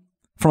Brooklyn.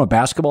 From a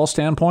basketball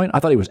standpoint, I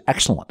thought he was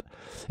excellent.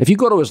 If you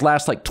go to his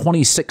last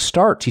 26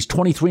 starts, he's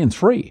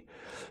 23-3.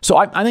 So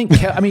I think,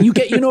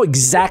 you know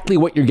exactly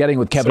what you're getting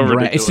with Kevin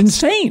Durant. It's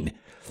insane.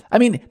 I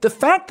mean, the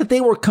fact that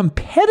they were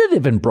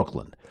competitive in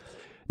Brooklyn.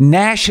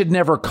 Nash had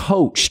never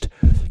coached.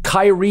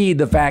 Kyrie,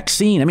 the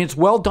vaccine. I mean, it's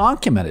well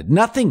documented.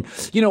 Nothing,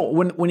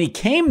 when he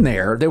came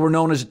there, they were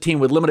known as a team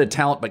with limited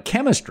talent but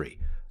chemistry.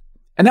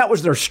 And that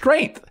was their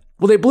strength.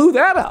 Well, they blew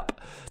that up.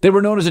 They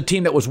were known as a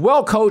team that was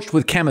well coached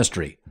with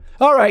chemistry.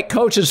 All right,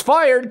 coach is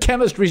fired,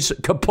 chemistry's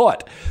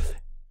kaput.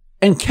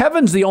 And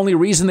Kevin's the only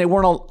reason they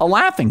weren't a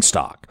laughing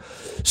stock.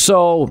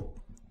 So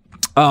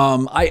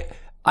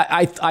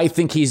I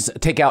think he's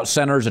takeout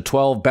centers, the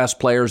 12 best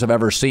players I've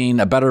ever seen,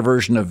 a better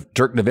version of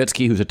Dirk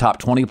Nowitzki, who's a top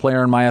 20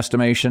 player in my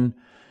estimation.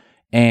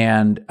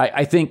 And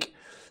I think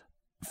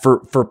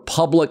for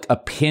public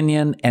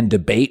opinion and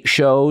debate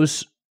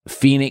shows,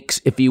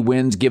 Phoenix, if he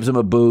wins, gives him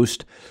a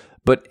boost.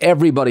 But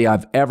everybody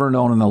I've ever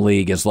known in the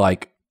league is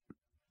like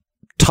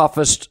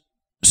toughest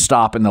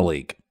stop in the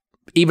league,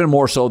 even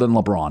more so than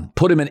LeBron.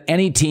 Put him in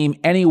any team,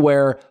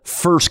 anywhere,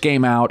 first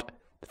game out,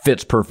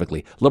 fits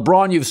perfectly.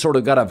 LeBron, you've sort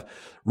of got to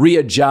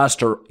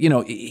readjust, or,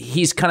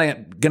 he's kind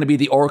of going to be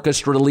the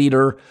orchestra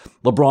leader.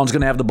 LeBron's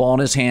going to have the ball in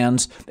his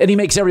hands, and he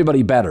makes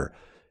everybody better,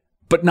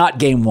 but not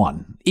game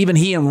one. Even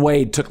he and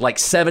Wade took like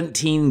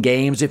 17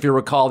 games, if you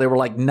recall. They were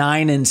like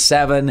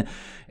 9-7,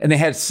 and they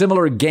had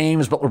similar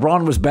games, but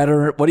LeBron was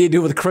better. What do you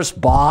do with Chris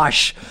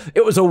Bosh?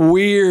 It was a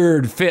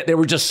weird fit. They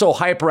were just so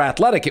hyper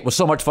athletic. It was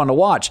so much fun to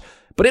watch,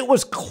 but it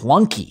was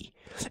clunky.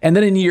 And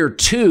then in year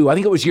 2, I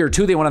think it was year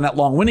 2, they went on that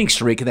long winning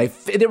streak, and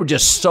they were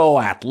just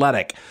so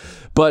athletic.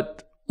 But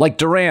like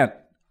Durant,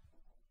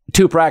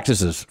 2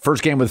 practices,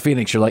 first game with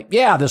Phoenix, you're like,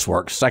 yeah, this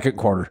works. Second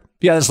quarter,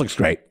 yeah, this looks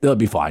great. They'll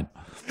be fine.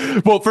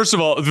 Well, first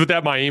of all, with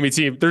that Miami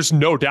team, there's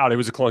no doubt it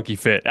was a clunky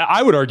fit.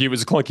 I would argue it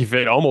was a clunky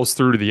fit almost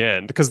through to the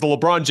end, because the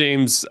LeBron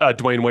James,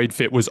 Dwayne Wade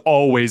fit was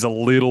always a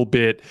little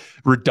bit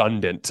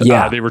redundant.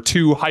 Yeah. They were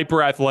 2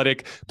 hyper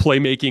athletic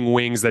playmaking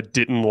wings that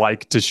didn't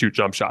like to shoot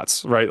jump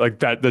shots, right? Like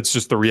that's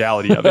just the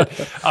reality of it.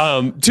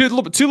 To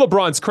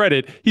LeBron's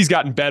credit, he's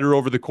gotten better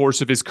over the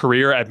course of his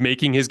career at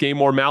making his game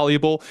more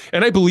malleable.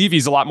 And I believe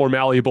he's a lot more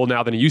malleable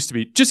now than he used to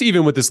be. Just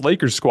even with this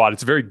Lakers squad,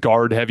 it's a very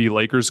guard heavy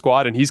Lakers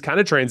squad. And he's kind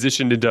of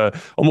transitioned into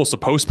almost a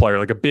post player,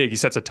 like a big. He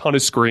sets a ton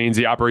of screens.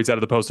 He operates out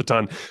of the post a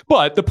ton.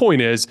 But the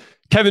point is,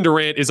 Kevin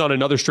Durant is on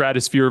another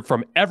stratosphere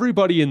from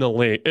everybody in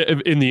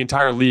the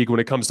entire league when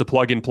it comes to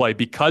plug and play,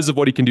 because of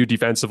what he can do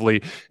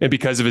defensively and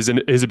because of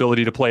his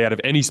ability to play out of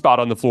any spot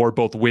on the floor,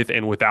 both with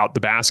and without the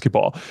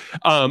basketball.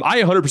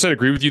 I 100%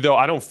 agree with you, though.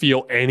 I don't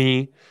feel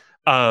any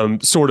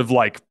sort of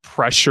like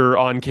pressure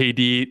on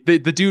KD.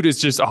 The dude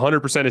is just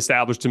 100%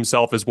 established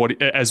himself as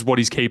what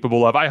he's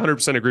capable of. I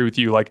 100% agree with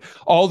you. Like,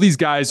 all these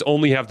guys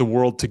only have the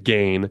world to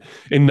gain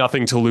and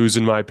nothing to lose,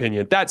 in my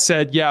opinion. That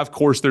said, yeah, of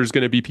course, there's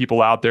going to be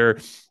people out there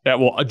that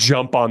will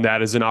jump on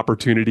that as an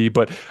opportunity.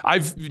 But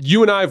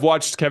you and I have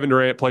watched Kevin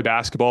Durant play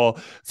basketball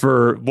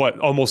for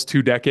almost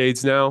 2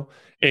 decades now.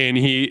 And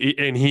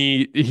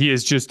he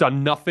has just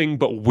done nothing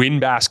but win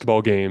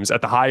basketball games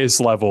at the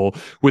highest level,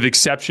 with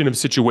exception of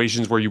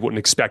situations where you wouldn't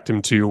expect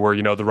him to, where,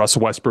 the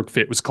Russell Westbrook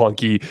fit was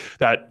clunky,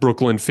 that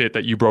Brooklyn fit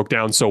that you broke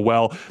down so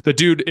well. The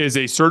dude is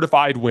a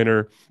certified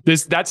winner.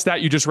 That stat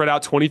you just read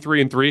out,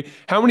 23-3.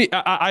 How many?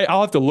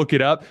 I'll have to look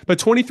it up, but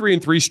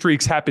 23-3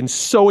 streaks happen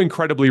so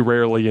incredibly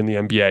rarely in the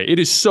NBA. It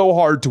is so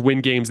hard to win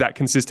games that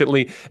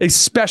consistently,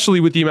 especially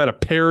with the amount of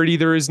parity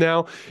there is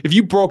now.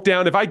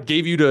 If I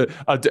gave you to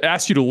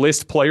ask you to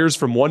list players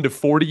from 1 to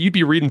 40, you'd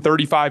be reading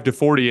 35 to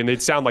 40, and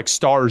they'd sound like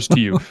stars to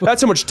you.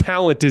 That's how much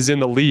talent is in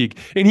the league,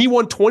 and he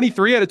won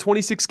 23 out of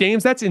 26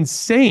 games. That's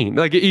insane.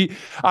 Like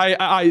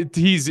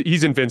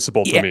he's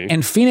invincible to me.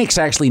 And Phoenix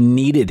actually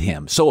needed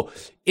him, so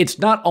it's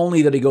not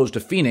only that he goes to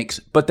Phoenix,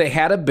 but they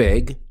had a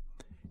big,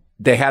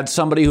 they had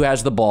somebody who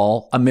has the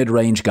ball, a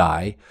mid-range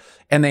guy,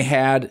 and they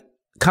had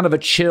kind of a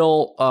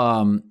chill.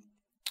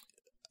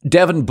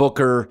 Devin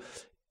Booker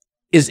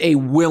is a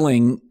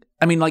willing.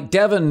 I mean, like,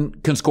 Devin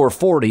can score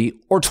 40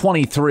 or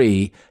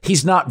 23.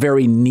 He's not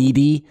very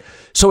needy.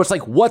 So it's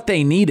like what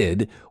they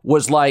needed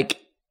was like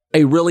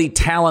a really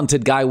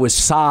talented guy with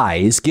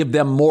size, give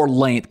them more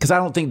length. Because I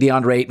don't think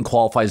DeAndre Ayton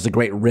qualifies as a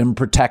great rim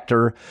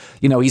protector.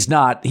 He's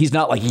not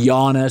like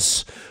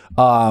Giannis.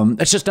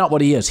 That's just not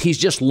what he is. He's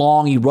just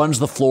long. He runs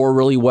the floor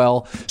really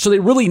well. So he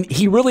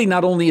really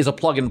not only is a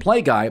plug and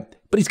play guy,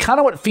 but he's kind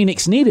of what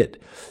Phoenix needed.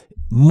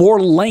 More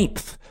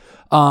length.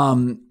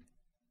 And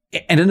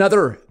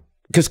another,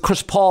 because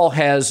Chris Paul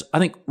has, I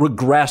think,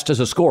 regressed as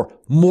a scorer.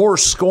 More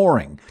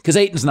scoring, because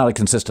Ayton's not a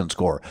consistent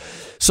scorer.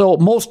 So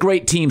most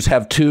great teams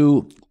have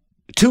two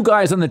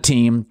guys on the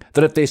team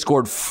that if they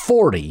scored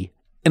 40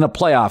 in a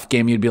playoff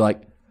game, you'd be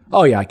like,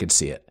 oh yeah, I could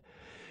see it.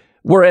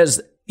 Whereas,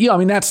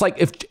 that's like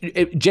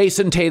if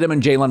Jason Tatum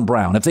and Jaylen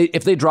Brown,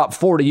 if they drop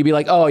 40, you'd be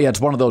like, oh yeah,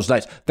 it's one of those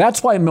nights.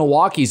 That's why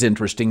Milwaukee's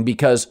interesting,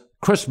 because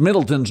Chris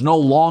Middleton's no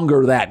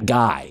longer that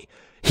guy.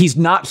 He's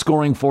not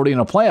scoring 40 in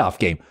a playoff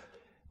game.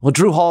 Well,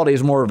 Drew Holiday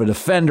is more of a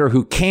defender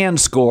who can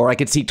score. I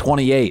could see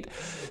 28.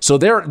 So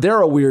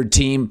they're a weird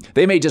team.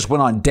 They may just win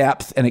on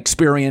depth and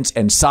experience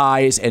and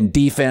size and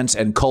defense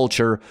and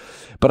culture.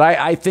 But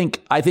I think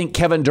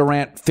Kevin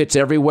Durant fits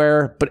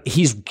everywhere, but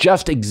he's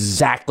just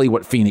exactly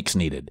what Phoenix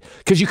needed.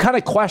 Because you kind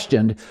of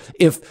questioned,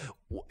 if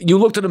you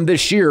looked at him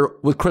this year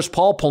with Chris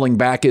Paul pulling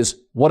back, is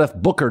what if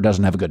Booker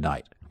doesn't have a good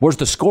night? Where's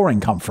the scoring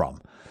come from?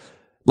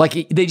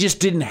 Like, they just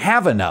didn't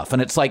have enough.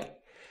 And it's like,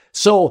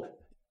 so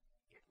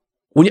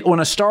when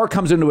a star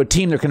comes into a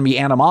team, there can be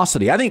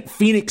animosity. I think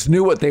Phoenix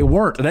knew what they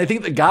weren't, and I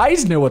think the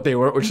guys knew what they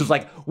were, which is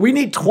like, we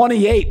need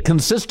 28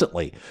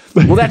 consistently.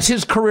 Well, that's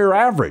his career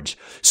average.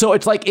 So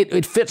it's like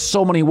it fits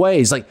so many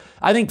ways. Like,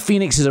 I think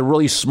Phoenix is a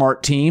really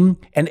smart team,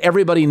 and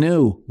everybody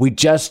knew we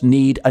just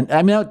need.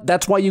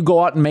 That's why you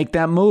go out and make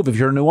that move if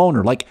you're a new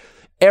owner. Like,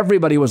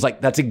 everybody was like,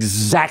 that's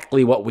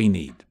exactly what we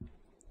need.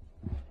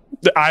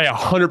 I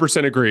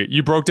 100% agree.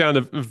 You broke down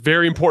a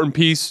very important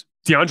piece.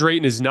 DeAndre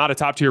Ayton is not a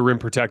top tier rim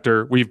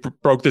protector. We've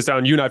broke this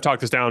down. You and I've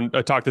talked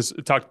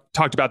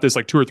about this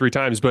like 2 or 3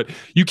 times, but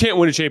you can't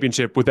win a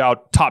championship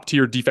without top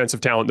tier defensive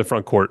talent in the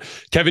front court.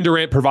 Kevin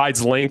Durant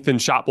provides length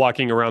and shot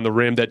blocking around the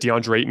rim that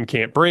DeAndre Ayton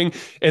can't bring.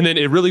 And then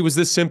it really was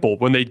this simple.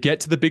 When they get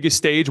to the biggest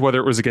stage, whether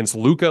it was against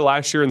Luka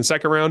last year in the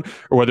second round,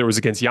 or whether it was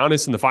against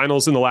Giannis in the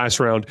finals in the last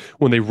round,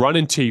 when they run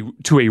into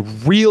a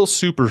real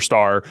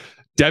superstar,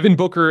 Devin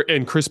Booker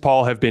and Chris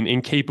Paul have been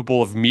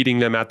incapable of meeting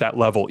them at that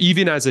level,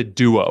 even as a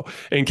duo.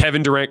 And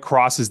Kevin Durant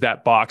crosses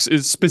that box,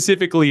 is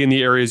specifically in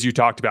the areas you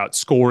talked about,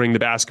 scoring the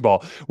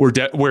basketball,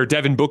 where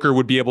Devin Booker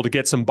would be able to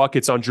get some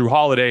buckets on Drew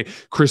Holiday.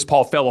 Chris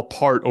Paul fell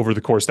apart over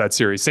the course of that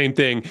series. Same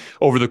thing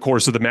over the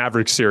course of the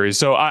Mavericks series.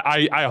 So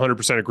I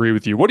 100% agree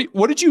with you.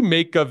 What did you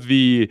make of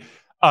the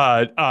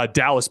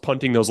Dallas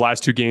punting those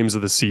last 2 games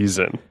of the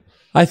season?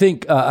 I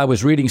think I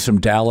was reading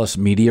some Dallas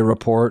media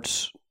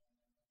reports.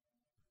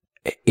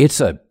 It's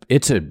a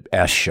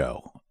S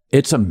show.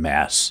 It's a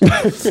mess.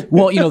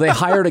 Well, they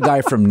hired a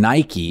guy from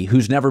Nike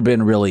who's never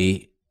been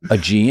really a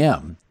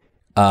GM,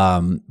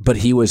 but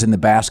he was in the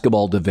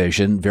basketball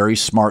division, very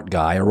smart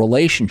guy, a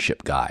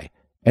relationship guy.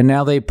 And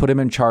now they put him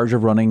in charge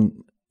of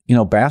running,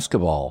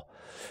 basketball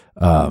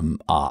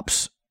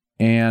ops.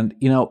 And,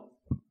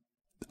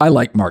 I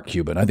like Mark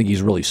Cuban. I think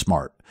he's really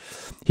smart.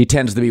 He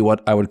tends to be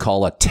what I would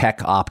call a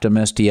tech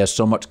optimist. He has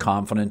so much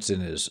confidence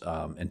in his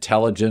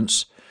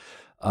intelligence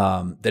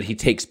that he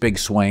takes big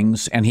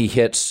swings, and he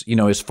hits,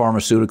 his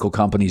pharmaceutical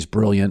company's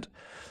brilliant.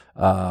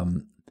 I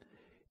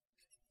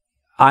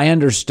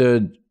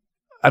understood.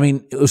 I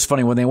mean, it was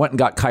funny when they went and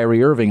got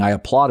Kyrie Irving, I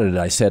applauded it.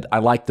 I said, I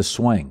like the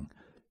swing.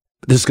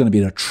 This is going to be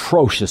an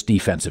atrocious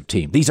defensive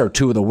team. These are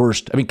 2 of the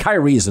worst. I mean,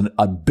 Kyrie is an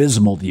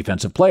abysmal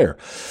defensive player.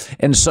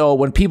 And so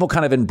when people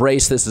kind of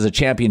embrace this as a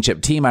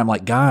championship team, I'm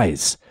like,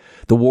 guys,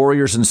 the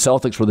Warriors and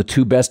Celtics were the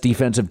 2 best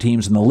defensive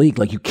teams in the league.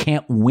 Like, you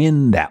can't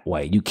win that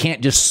way. You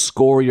can't just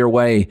score your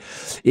way.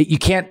 You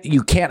can't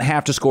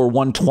have to score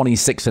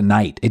 126 a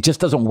night. It just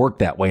doesn't work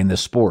that way in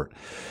this sport.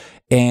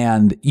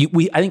 And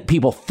I think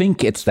people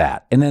think it's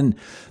that. And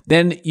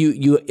then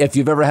you if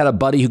you've ever had a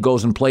buddy who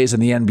goes and plays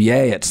in the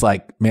NBA, it's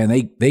like, man,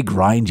 they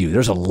grind you.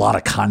 There's a lot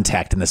of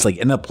contact in this league.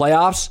 In the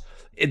playoffs,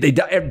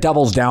 it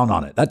doubles down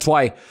on it. That's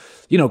why,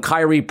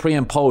 Kyrie pre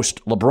and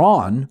post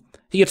LeBron,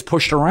 he gets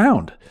pushed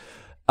around.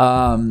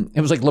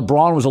 It was like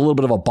LeBron was a little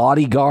bit of a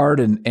bodyguard,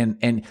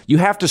 and you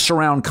have to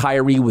surround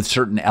Kyrie with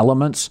certain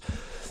elements.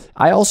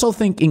 I also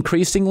think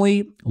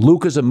increasingly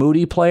Luka's a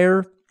moody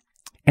player,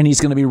 and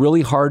he's going to be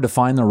really hard to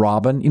find the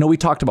Robin. We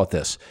talked about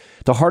this.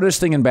 The hardest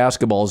thing in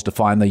basketball is to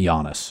find the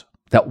Giannis,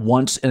 that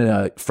once in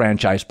a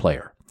franchise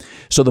player.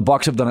 So the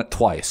Bucks have done it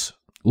twice.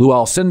 Lou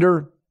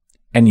Alcindor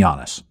and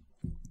Giannis.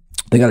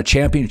 They got a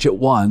championship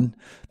one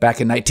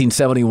back in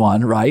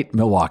 1971, right?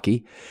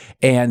 Milwaukee.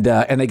 And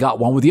they got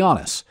one with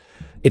Giannis.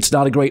 It's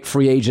not a great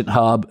free agent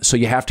hub, so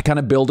you have to kind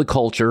of build a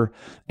culture.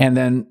 And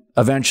then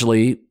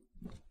eventually,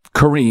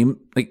 Kareem,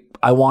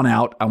 I want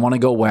out. I want to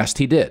go west.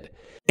 He did.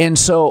 And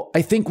so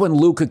I think when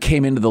Luka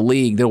came into the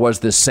league, there was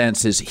this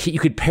sense you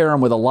could pair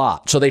him with a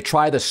lot. So they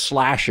try the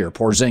slasher,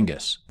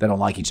 Porzingis. They don't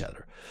like each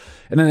other.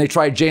 And then they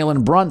tried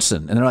Jalen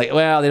Brunson, and they're like,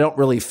 well, they don't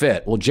really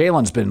fit. Well,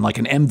 Jalen's been like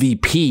an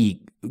MVP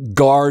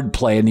guard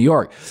play in New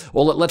York.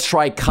 Well, let's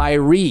try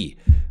Kyrie.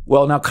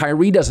 Well, now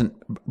Kyrie doesn't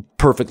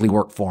perfectly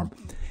work for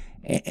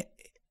him.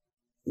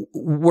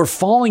 We're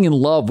falling in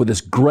love with this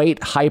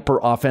great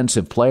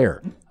hyper-offensive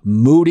player.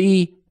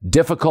 Moody,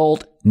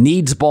 difficult,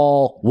 needs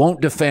ball,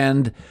 won't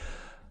defend.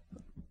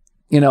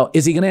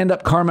 Is he going to end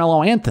up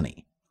Carmelo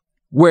Anthony,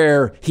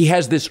 where he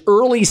has this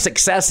early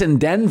success in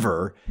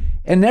Denver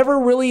and never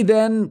really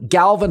then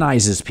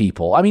galvanizes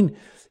people? I mean,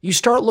 you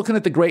start looking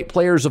at the great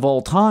players of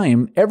all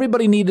time,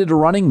 everybody needed a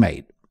running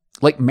mate.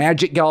 Like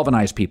Magic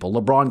galvanized people,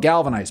 LeBron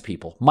galvanized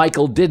people.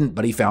 Michael didn't,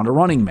 but he found a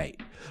running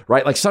mate,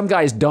 right? Like some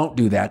guys don't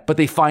do that, but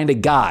they find a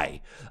guy.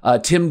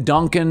 Tim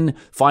Duncan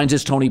finds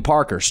his Tony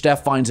Parker.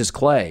 Steph finds his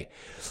Clay.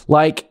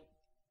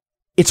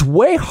 It's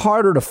way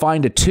harder to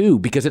find a 2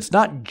 because it's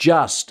not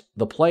just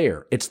the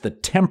player, it's the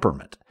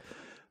temperament.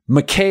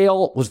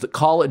 McHale was the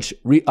college,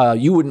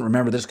 you wouldn't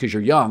remember this because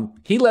you're young,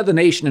 he led the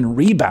nation in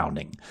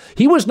rebounding.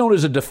 He was known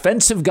as a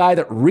defensive guy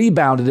that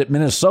rebounded at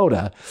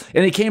Minnesota,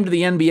 and he came to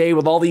the NBA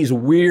with all these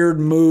weird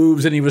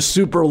moves, and he was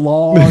super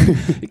long,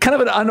 kind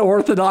of an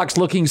unorthodox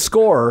looking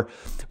scorer,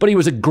 but he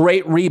was a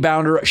great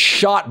rebounder, a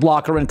shot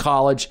blocker in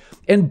college,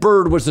 and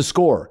Bird was the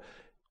scorer.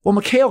 Well,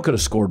 McHale could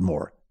have scored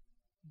more.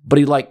 But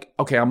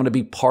okay, I'm going to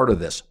be part of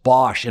this.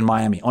 Bosh in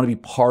Miami, I want to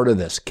be part of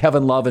this.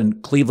 Kevin Love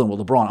in Cleveland with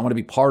LeBron, I want to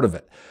be part of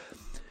it.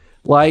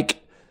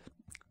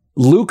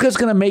 Luka's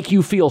going to make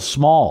you feel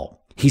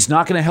small. He's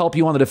not going to help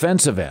you on the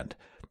defensive end.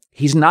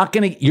 You're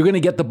going to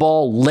get the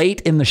ball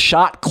late in the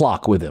shot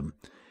clock with him.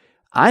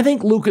 I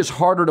think Luka's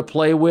harder to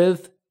play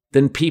with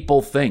than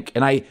people think.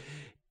 And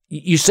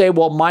you say,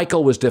 well,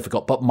 Michael was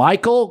difficult, but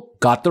Michael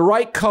got the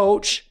right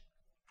coach,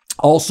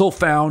 also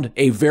found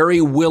a very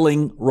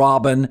willing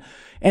Robin.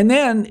 And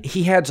then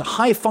he had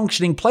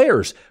high-functioning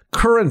players.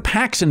 Kerr and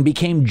Paxson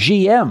became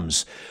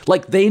GMs.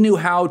 Like, they knew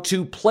how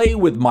to play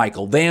with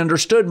Michael. They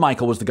understood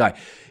Michael was the guy.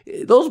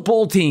 Those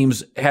Bull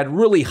teams had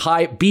really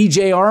high.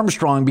 B.J.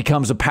 Armstrong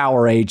becomes a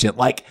power agent.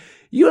 Like,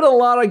 you had a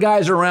lot of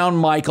guys around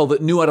Michael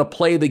that knew how to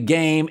play the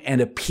game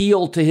and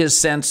appeal to his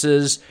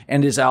senses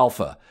and his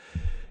alpha.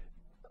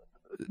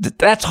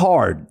 That's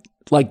hard.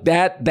 Like,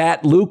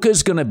 that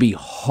Luka's going to be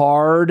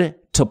hard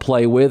to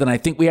play with, and I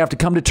think we have to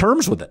come to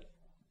terms with it.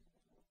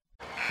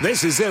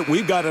 This is it.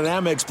 We've got an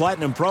Amex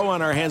Platinum Pro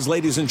on our hands,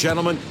 ladies and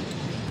gentlemen.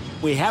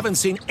 We haven't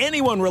seen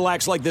anyone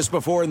relax like this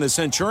before in the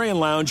Centurion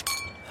Lounge.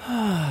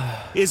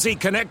 Is he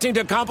connecting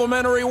to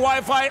complimentary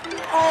Wi-Fi?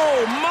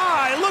 Oh,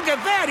 my! Look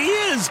at that! He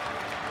is!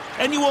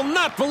 And you will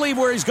not believe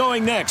where he's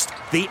going next.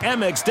 The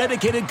Amex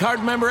dedicated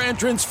card member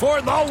entrance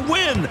for the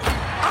win!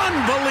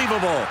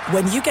 Unbelievable!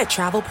 When you get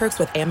travel perks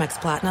with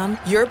Amex Platinum,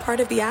 you're part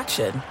of the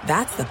action.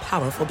 That's the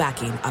powerful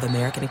backing of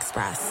American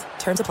Express.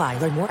 Terms apply.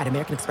 Learn more at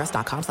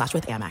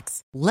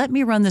americanexpress.com/withAmex. Let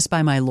me run this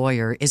by my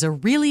lawyer is a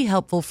really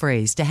helpful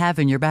phrase to have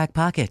in your back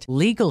pocket.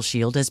 Legal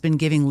Shield has been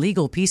giving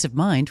legal peace of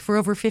mind for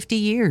over 50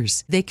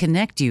 years. They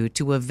connect you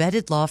to a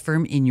vetted law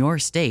firm in your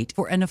state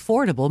for an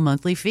affordable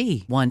monthly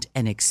fee. Want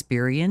an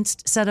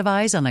experienced set of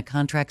eyes on a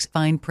contract's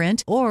fine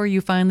print? Or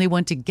you finally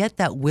want to get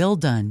that will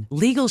done?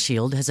 Legal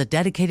Shield has a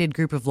dedicated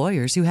group of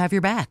lawyers who have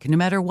your back, no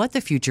matter what the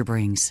future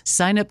brings.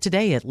 Sign up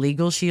today at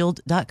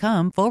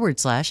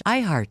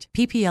LegalShield.com/iHeart.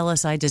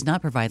 PPLSI does not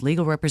provide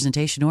legal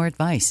representation or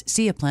advice.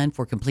 See a plan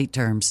for complete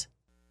terms.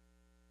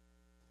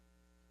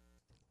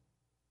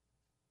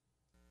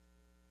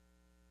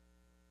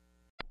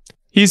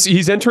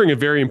 He's entering a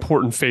very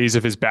important phase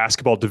of his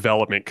basketball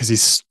development because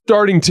he's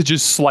starting to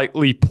just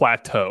slightly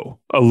plateau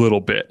a little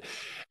bit.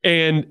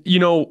 And, you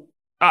know,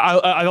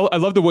 I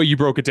love the way you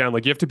broke it down.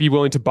 Like, you have to be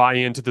willing to buy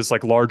into this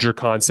like larger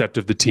concept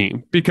of the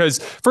team, because,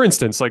 for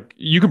instance, like,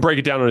 you can break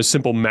it down on a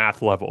simple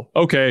math level.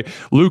 Okay,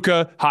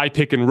 Luka, high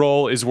pick and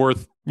roll is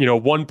worth,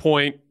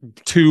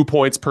 1.2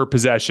 points per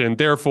possession.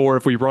 Therefore,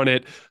 if we run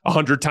it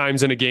 100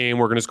 times in a game,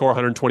 we're going to score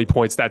 120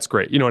 points. That's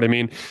great. You know what I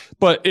mean?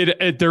 But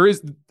there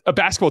is a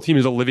basketball team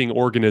is a living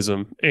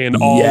organism, and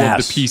all of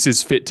the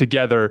pieces fit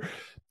together.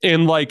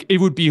 And like, it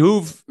would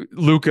behoove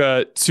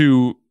Luka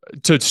to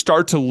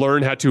start to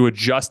learn how to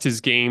adjust his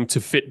game to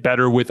fit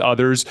better with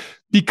others,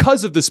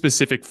 because of the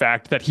specific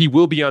fact that he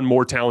will be on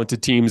more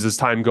talented teams as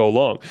time go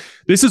along.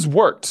 This has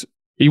worked.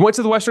 He went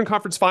to the Western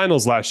Conference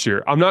Finals last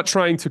year. I'm not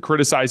trying to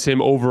criticize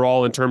him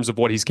overall in terms of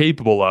what he's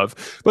capable of,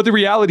 but the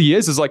reality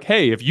is like,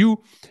 hey, if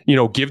you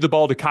give the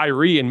ball to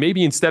Kyrie, and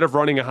maybe instead of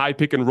running a high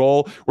pick and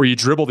roll where you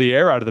dribble the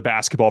air out of the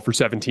basketball for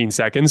 17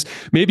 seconds,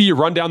 maybe you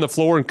run down the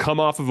floor and come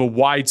off of a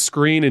wide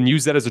screen and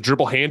use that as a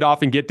dribble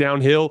handoff and get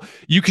downhill.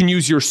 You can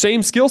use your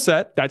same skill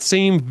set, that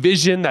same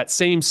vision, that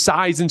same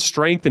size and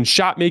strength and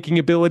shot making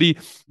ability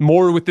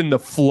more within the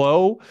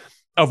flow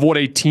of what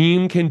a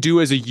team can do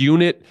as a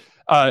unit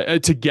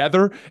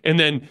together, and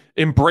then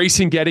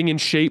embracing getting in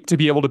shape to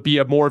be able to be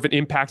a more of an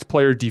impact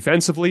player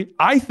defensively.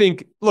 I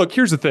think, look,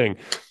 here's the thing.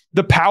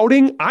 The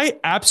pouting, I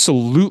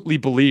absolutely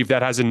believe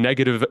that has a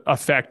negative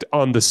effect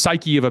on the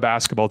psyche of a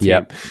basketball team.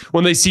 Yep.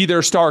 When they see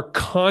their star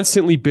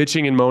constantly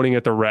bitching and moaning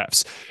at the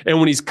refs, and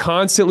when he's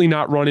constantly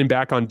not running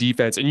back on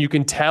defense, and you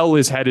can tell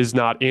his head is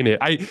not in it.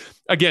 I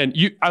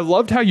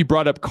loved how you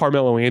brought up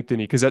Carmelo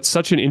Anthony, because that's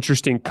such an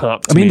interesting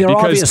comp to me. They're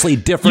obviously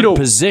different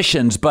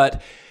positions,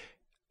 but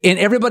and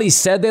everybody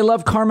said they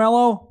loved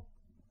Carmelo.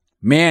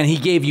 Man,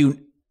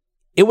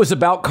 it was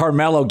about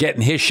Carmelo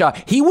getting his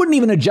shot. He wouldn't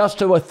even adjust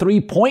to a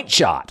 3-point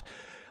shot.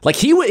 Like,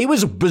 he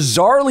was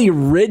bizarrely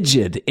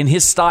rigid in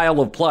his style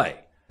of play.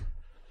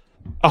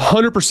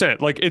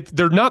 100%. Like,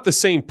 they're not the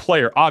same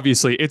player,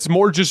 obviously. It's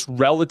more just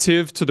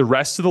relative to the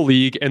rest of the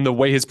league and the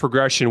way his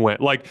progression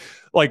went. Like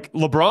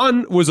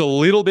LeBron was a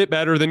little bit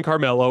better than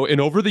Carmelo, and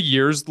over the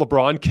years,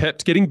 LeBron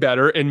kept getting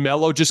better, and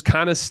Melo just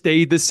kind of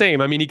stayed the same.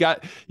 I mean, he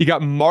got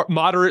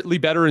moderately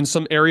better in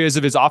some areas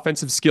of his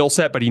offensive skill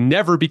set, but he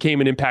never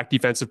became an impact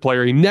defensive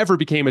player. He never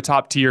became a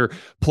top tier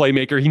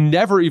playmaker. He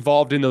never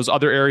evolved in those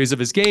other areas of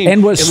his game,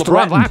 and was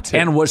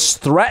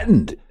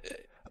threatened.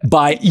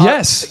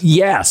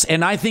 Yes.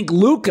 And I think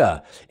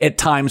Luka at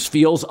times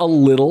feels a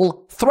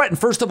little threatened.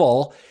 First of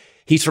all,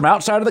 he's from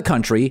outside of the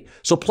country.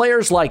 So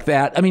players like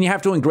that, you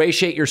have to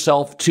ingratiate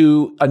yourself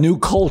to a new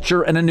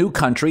culture and a new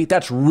country.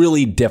 That's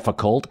really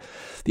difficult.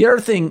 The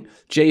other thing,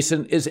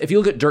 Jason, is if you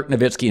look at Dirk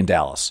Nowitzki in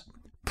Dallas,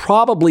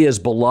 probably as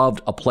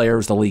beloved a player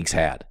as the league's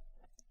had.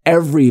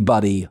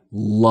 Everybody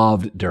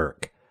loved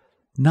Dirk.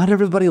 Not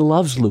everybody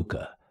loves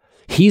Luka.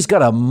 He's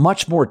got a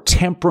much more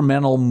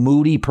temperamental,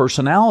 moody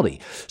personality.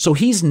 So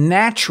he's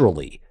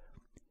naturally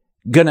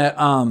going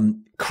to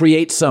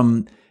create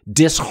some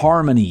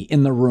disharmony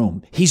in the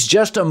room. He's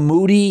just a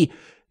moody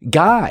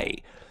guy.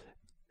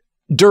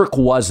 Dirk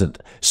wasn't.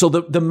 So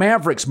the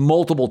Mavericks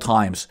multiple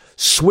times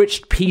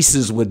switched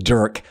pieces with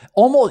Dirk.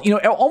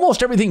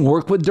 Almost everything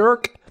worked with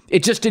Dirk.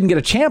 It just didn't get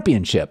a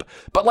championship.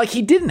 But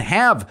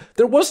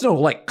there was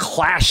no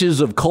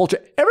clashes of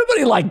culture.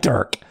 Everybody liked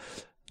Dirk.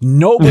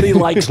 Nobody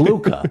likes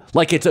Luka.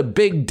 Like, it's a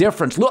big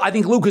difference. I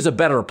think Luka's a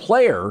better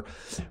player,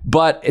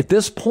 but at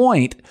this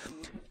point,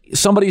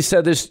 somebody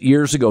said this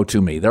years ago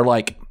to me. They're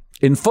like,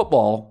 in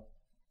football,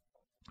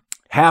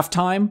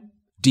 halftime,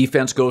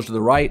 defense goes to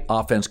the right,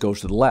 offense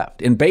goes to the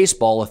left. In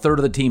baseball, a third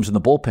of the team's in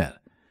the bullpen.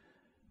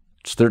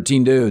 It's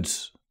 13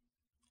 dudes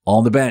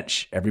on the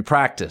bench, every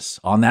practice,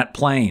 on that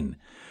plane.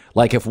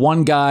 Like, if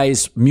one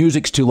guy's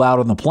music's too loud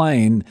on the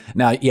plane,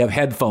 now you have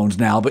headphones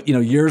now, but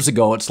years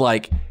ago, it's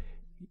like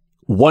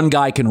one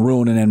guy can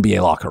ruin an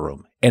NBA locker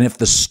room. And if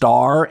the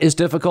star is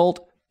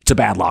difficult, it's a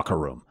bad locker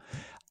room.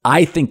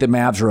 I think the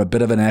Mavs are a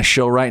bit of an S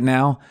show right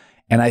now.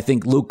 And I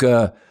think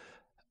Luka,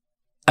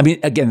 I mean,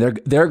 again,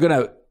 they're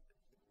going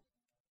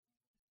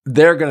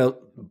to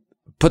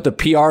put the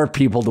PR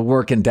people to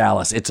work in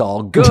Dallas. It's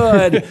all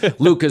good.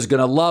 Luka's going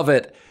to love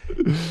it.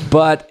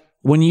 But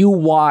when you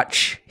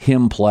watch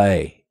him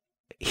play,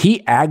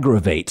 he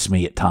aggravates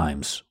me at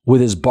times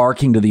with his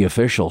barking to the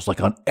officials, like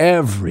on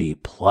every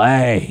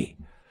play.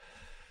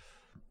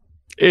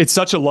 It's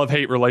such a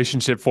love-hate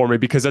relationship for me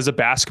because as a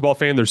basketball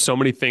fan, there's so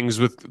many things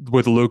with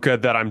Luka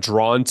that I'm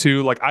drawn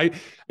to. Like,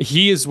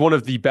 he is one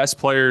of the best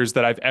players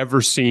that I've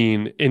ever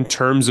seen in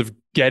terms of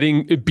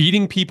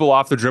beating people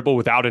off the dribble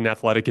without an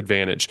athletic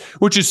advantage,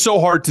 which is so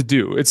hard to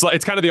do. It's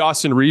kind of the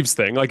Austin Reeves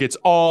thing. Like, it's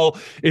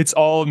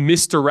all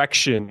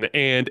misdirection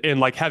and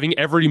like having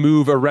every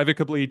move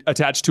irrevocably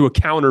attached to a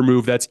counter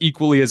move that's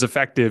equally as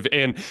effective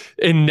and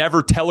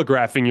never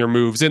telegraphing your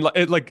moves. And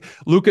like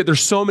Luka,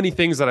 there's so many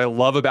things that I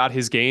love about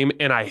his game,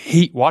 and I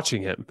hate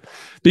watching him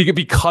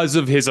because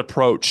of his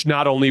approach,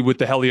 not only with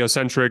the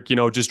heliocentric,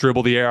 just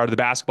dribble the air out of the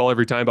basketball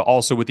every time, but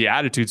also with the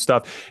attitude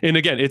stuff. And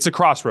again, it's a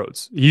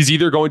crossroads. He's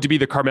either going to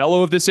be the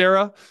Carmelo of this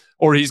era,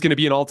 or he's going to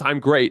be an all-time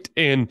great.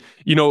 And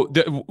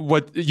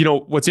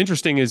what's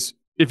interesting is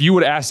if you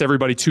would have asked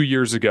everybody 2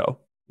 years ago,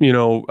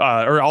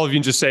 or I'll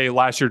even just say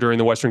last year during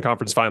the Western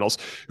Conference Finals,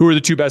 who are the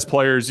two best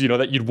players,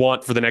 that you'd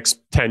want for the next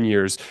 10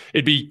 years?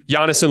 It'd be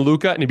Giannis and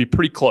Luka, and it'd be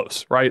pretty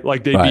close, right?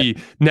 Like, they'd be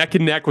neck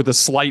and neck with a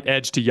slight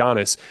edge to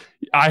Giannis.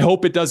 I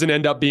hope it doesn't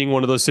end up being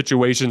one of those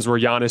situations where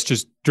Giannis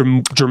just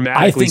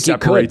dramatically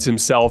separates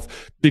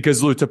himself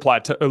because Luka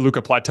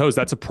plateaus.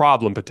 That's a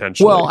problem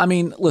potentially. Well, I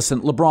mean, listen,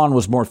 LeBron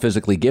was more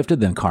physically gifted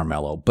than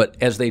Carmelo, but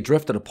as they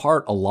drifted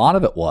apart, a lot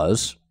of it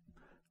was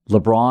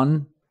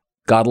LeBron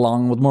got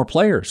along with more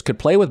players, could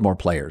play with more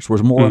players,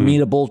 was more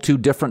amenable to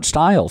different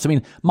styles. I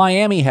mean,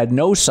 Miami had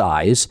no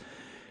size.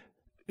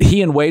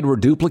 He and Wade were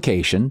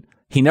duplication.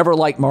 He never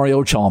liked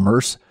Mario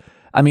Chalmers.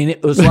 I mean,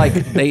 it was like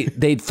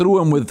they threw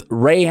him with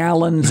Ray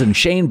Allens and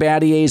Shane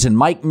Battier's and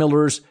Mike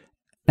Millers,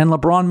 and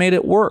LeBron made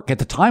it work. At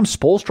the time,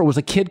 Spoelstra was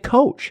a kid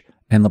coach,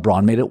 and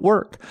LeBron made it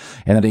work.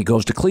 And then he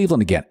goes to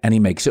Cleveland again, and he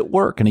makes it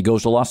work. And he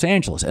goes to Los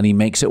Angeles, and he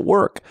makes it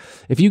work.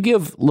 If you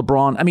give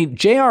LeBron, I mean,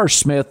 J.R.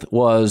 Smith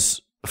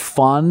was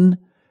fun,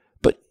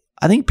 but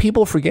I think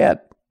people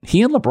forget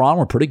he and LeBron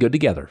were pretty good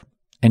together.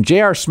 And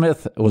J.R.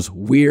 Smith was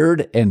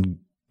weird and,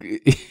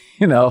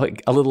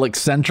 a little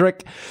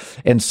eccentric,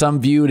 and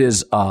some viewed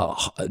as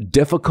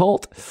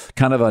difficult,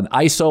 kind of an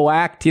ISO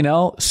act,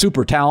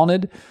 super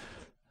talented.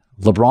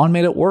 LeBron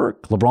made it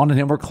work. LeBron and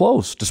him were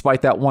close,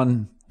 despite that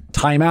one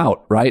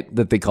timeout, right,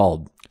 that they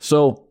called.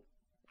 So,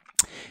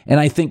 and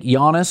I think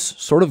Giannis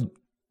sort of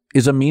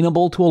is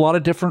amenable to a lot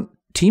of different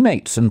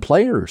teammates and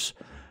players.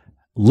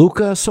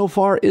 Luka so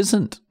far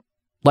isn't.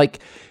 Like,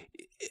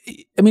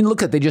 I mean,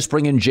 look at, they just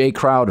bring in Jay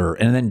Crowder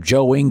and then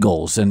Joe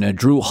Ingles and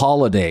Drew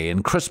Holiday,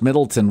 and Chris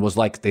Middleton was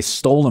like, they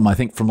stole him, I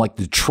think, from like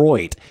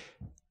Detroit.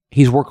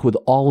 He's worked with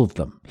all of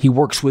them. He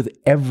works with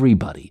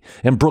everybody.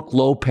 And Brook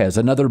Lopez,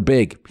 another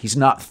big, he's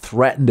not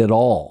threatened at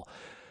all.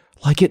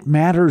 Like, it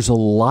matters a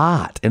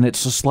lot. And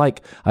it's just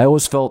like, I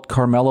always felt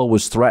Carmelo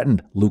was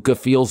threatened. Luka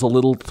feels a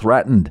little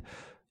threatened.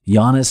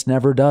 Giannis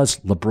never does.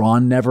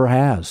 LeBron never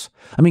has.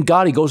 I mean,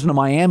 God, he goes into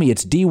Miami.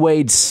 It's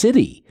D-Wade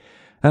City.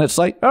 And it's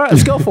like, all right,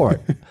 let's go for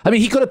it. I mean,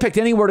 he could have picked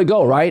anywhere to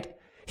go, right?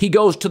 He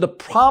goes to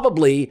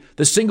probably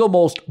the single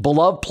most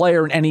beloved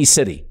player in any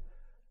city.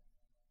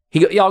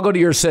 I'll go to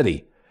your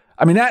city.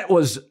 I mean, that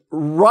was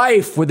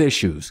rife with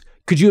issues.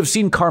 Could you have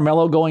seen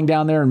Carmelo going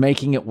down there and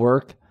making it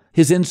work?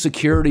 His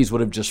insecurities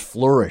would have just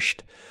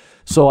flourished.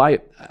 So I'm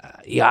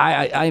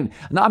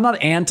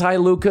not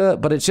anti-Luka,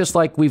 but it's just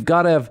like we've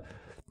got to have,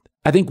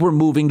 I think we're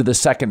moving to the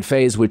second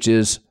phase, which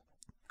is,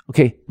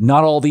 okay,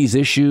 not all these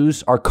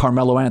issues are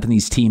Carmelo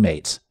Anthony's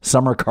teammates.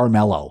 Some are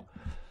Carmelo.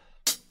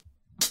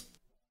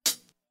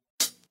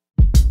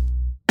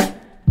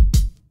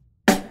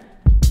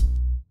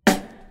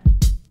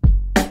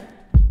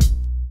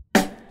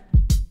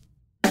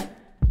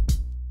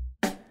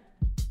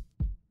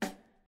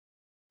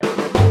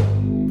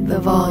 The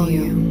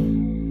volume.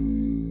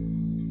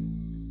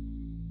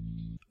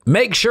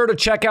 Make sure to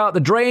check out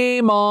the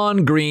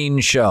Draymond Green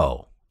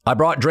Show. I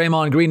brought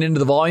Draymond Green into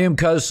the volume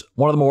because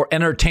one of the more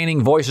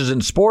entertaining voices in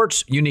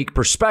sports, unique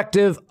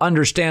perspective,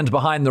 understands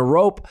behind the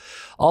rope,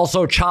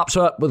 also chops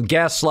up with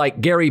guests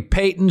like Gary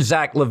Payton,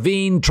 Zach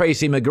LaVine,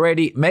 Tracy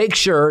McGrady. Make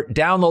sure,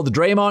 download the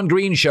Draymond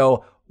Green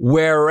Show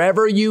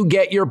wherever you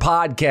get your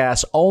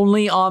podcasts,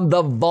 only on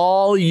the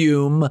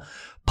Volume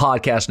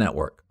Podcast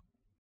Network.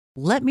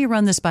 Let me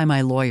run this by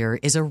my lawyer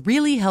is a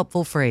really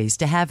helpful phrase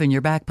to have in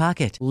your back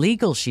pocket.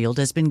 Legal Shield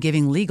has been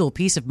giving legal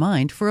peace of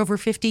mind for over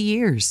 50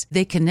 years.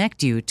 They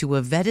connect you to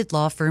a vetted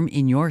law firm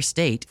in your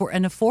state for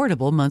an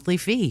affordable monthly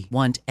fee.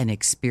 Want an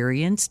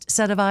experienced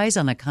set of eyes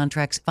on a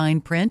contract's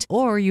fine print?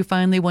 Or you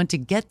finally want to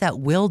get that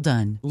will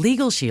done?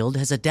 Legal Shield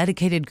has a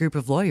dedicated group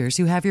of lawyers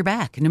who have your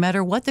back, no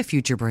matter what the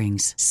future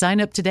brings.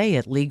 Sign up today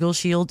at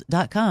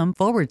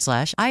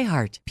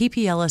LegalShield.com/iHeart.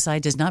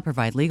 PPLSI does not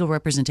provide legal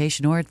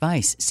representation or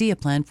advice. See a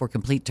plan for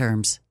complete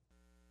terms.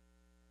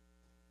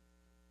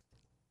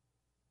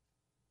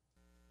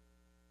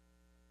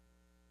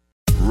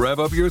 Rev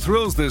up your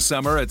thrills this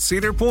summer at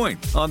Cedar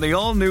Point on the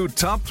all-new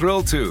Top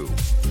Thrill 2.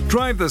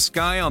 Drive the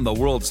sky on the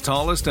world's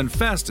tallest and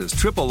fastest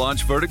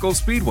triple-launch vertical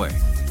speedway.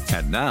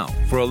 And now,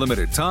 for a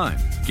limited time,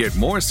 get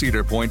more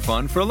Cedar Point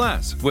fun for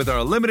less with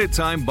our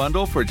limited-time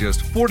bundle for just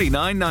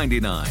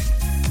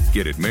 $49.99.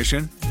 Get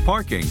admission,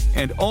 parking,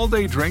 and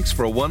all-day drinks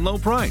for one low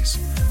price.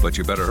 But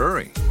you better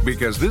hurry,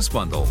 because this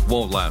bundle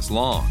won't last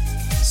long.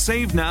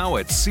 Save now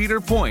at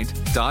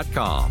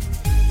cedarpoint.com.